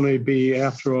only be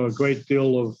after a great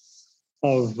deal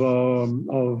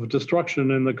of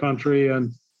destruction in the country,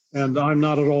 and I'm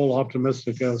not at all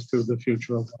optimistic as to the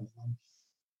future of Lebanon.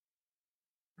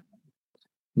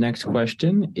 Next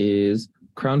question is,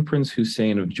 Crown Prince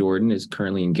Hussein of Jordan is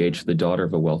currently engaged to the daughter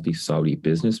of a wealthy Saudi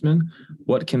businessman.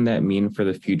 What can that mean for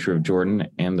the future of Jordan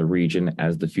and the region,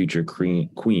 as the future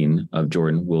queen of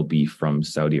Jordan will be from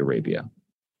Saudi Arabia?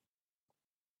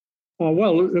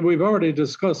 Well, we've already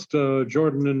discussed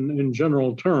Jordan in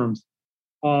general terms.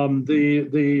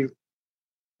 The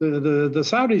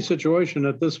Saudi situation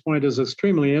at this point is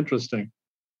extremely interesting.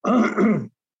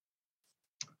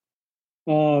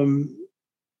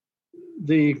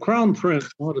 The Crown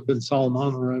Prince, would have been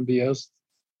Salman or MBS,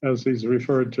 as he's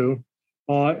referred to,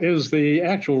 is the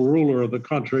actual ruler of the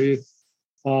country.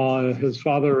 His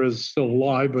father is still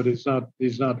alive, but he's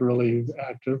not really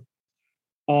active.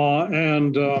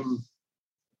 And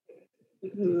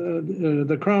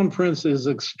the Crown Prince is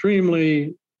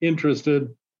extremely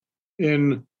interested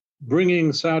in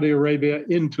bringing Saudi Arabia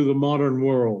into the modern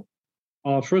world.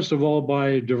 First of all,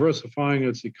 by diversifying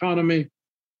its economy,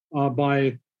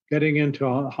 by getting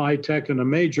into high tech in a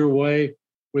major way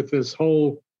with this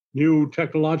whole new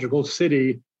technological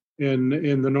city in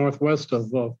the northwest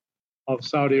of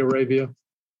Saudi Arabia,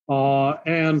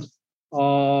 and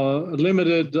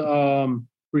limited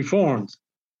reforms.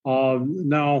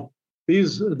 Now,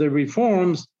 the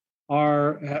reforms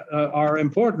are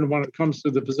important when it comes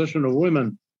to the position of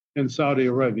women in Saudi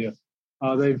Arabia.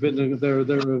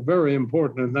 They're very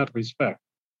important in that respect.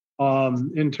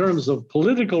 In terms of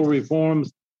political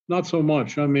reforms, not so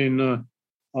much. I mean,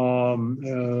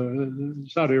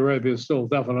 Saudi Arabia is still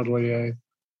definitely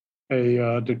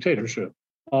a dictatorship.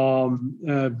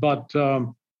 But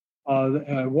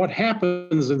what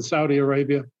happens in Saudi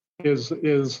Arabia is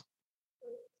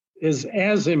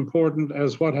as important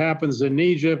as what happens in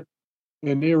Egypt,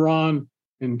 in Iran,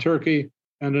 in Turkey,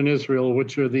 and in Israel,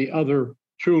 which are the other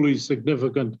truly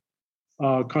significant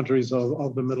countries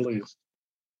of the Middle East.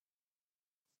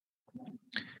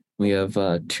 We have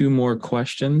two more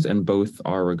questions, and both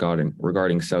are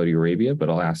regarding Saudi Arabia, but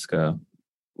I'll ask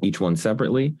each one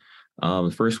separately.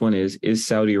 The first one is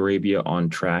Saudi Arabia on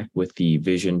track with the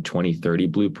Vision 2030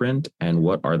 blueprint, and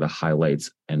what are the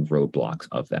highlights and roadblocks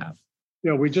of that?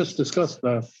 Yeah, we just discussed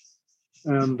that.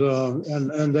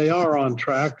 and they are on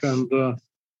track. And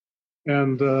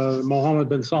Mohammed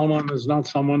bin Salman is not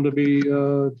someone to be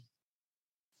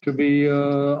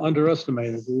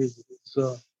underestimated.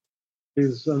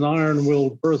 He's an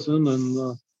iron-willed person,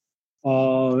 and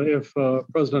if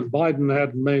President Biden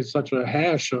hadn't made such a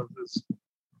hash of his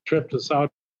trip to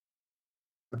Saudi,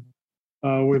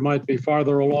 we might be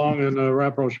farther along in a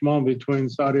rapprochement between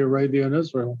Saudi Arabia and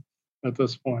Israel at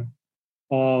this point.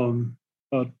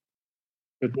 But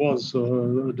it was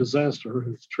a disaster,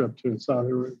 his trip to Saudi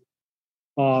Arabia.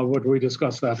 But we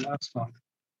discussed that last time.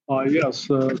 Yes,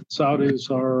 Saudis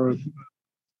are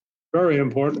very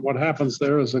important. What happens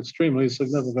there is extremely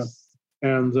significant,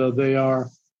 and they are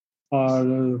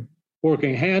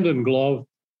working hand in glove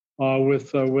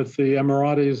with the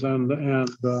Emiratis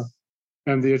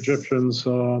and the Egyptians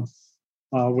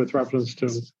with reference to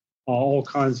all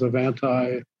kinds of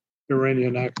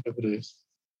anti-Iranian activities.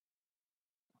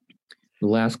 The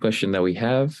last question that we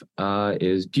have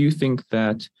is, do you think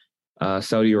that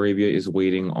Saudi Arabia is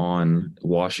waiting on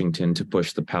Washington to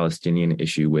push the Palestinian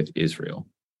issue with Israel?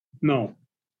 No,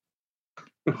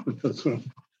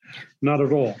 not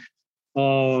at all.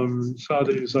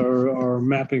 Saudis are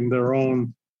mapping their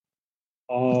own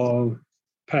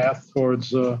path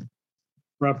towards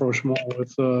rapprochement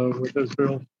with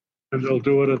Israel, and they'll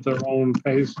do it at their own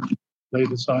pace. They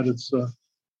decide it's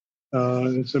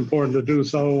important to do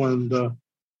so, and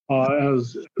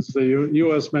as the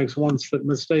U.S. makes one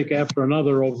mistake after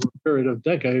another over a period of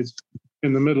decades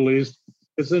in the Middle East,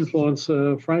 its influence,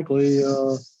 frankly,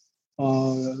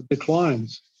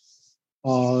 declines.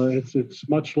 It's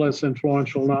much less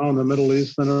influential now in the Middle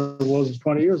East than it was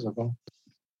 20 years ago.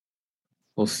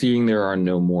 Well, seeing there are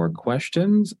no more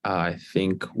questions, I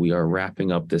think we are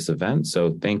wrapping up this event.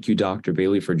 So thank you, Dr.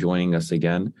 Bailey, for joining us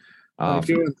again. Thank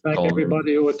you, and thank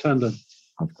everybody who attended.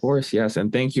 Of course, yes.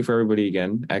 And thank you for everybody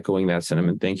again, echoing that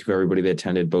sentiment. Thank you for everybody that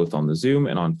attended both on the Zoom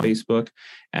and on Facebook.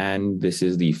 And this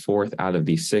is the 4th out of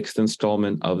the 6th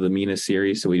installment of the MENA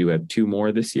series. So we do have 2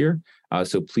 more this year.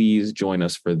 So please join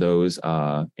us for those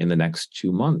in the next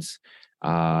 2 months.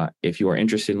 If you are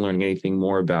interested in learning anything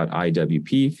more about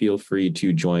IWP, feel free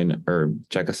to join or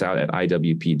check us out at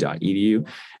iwp.edu.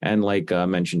 And like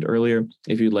mentioned earlier,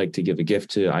 if you'd like to give a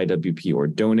gift to IWP or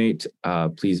donate,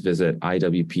 please visit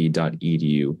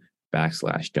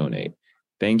iwp.edu/donate.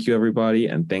 Thank you, everybody.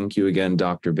 And thank you again,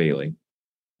 Dr. Bailey.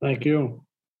 Thank you.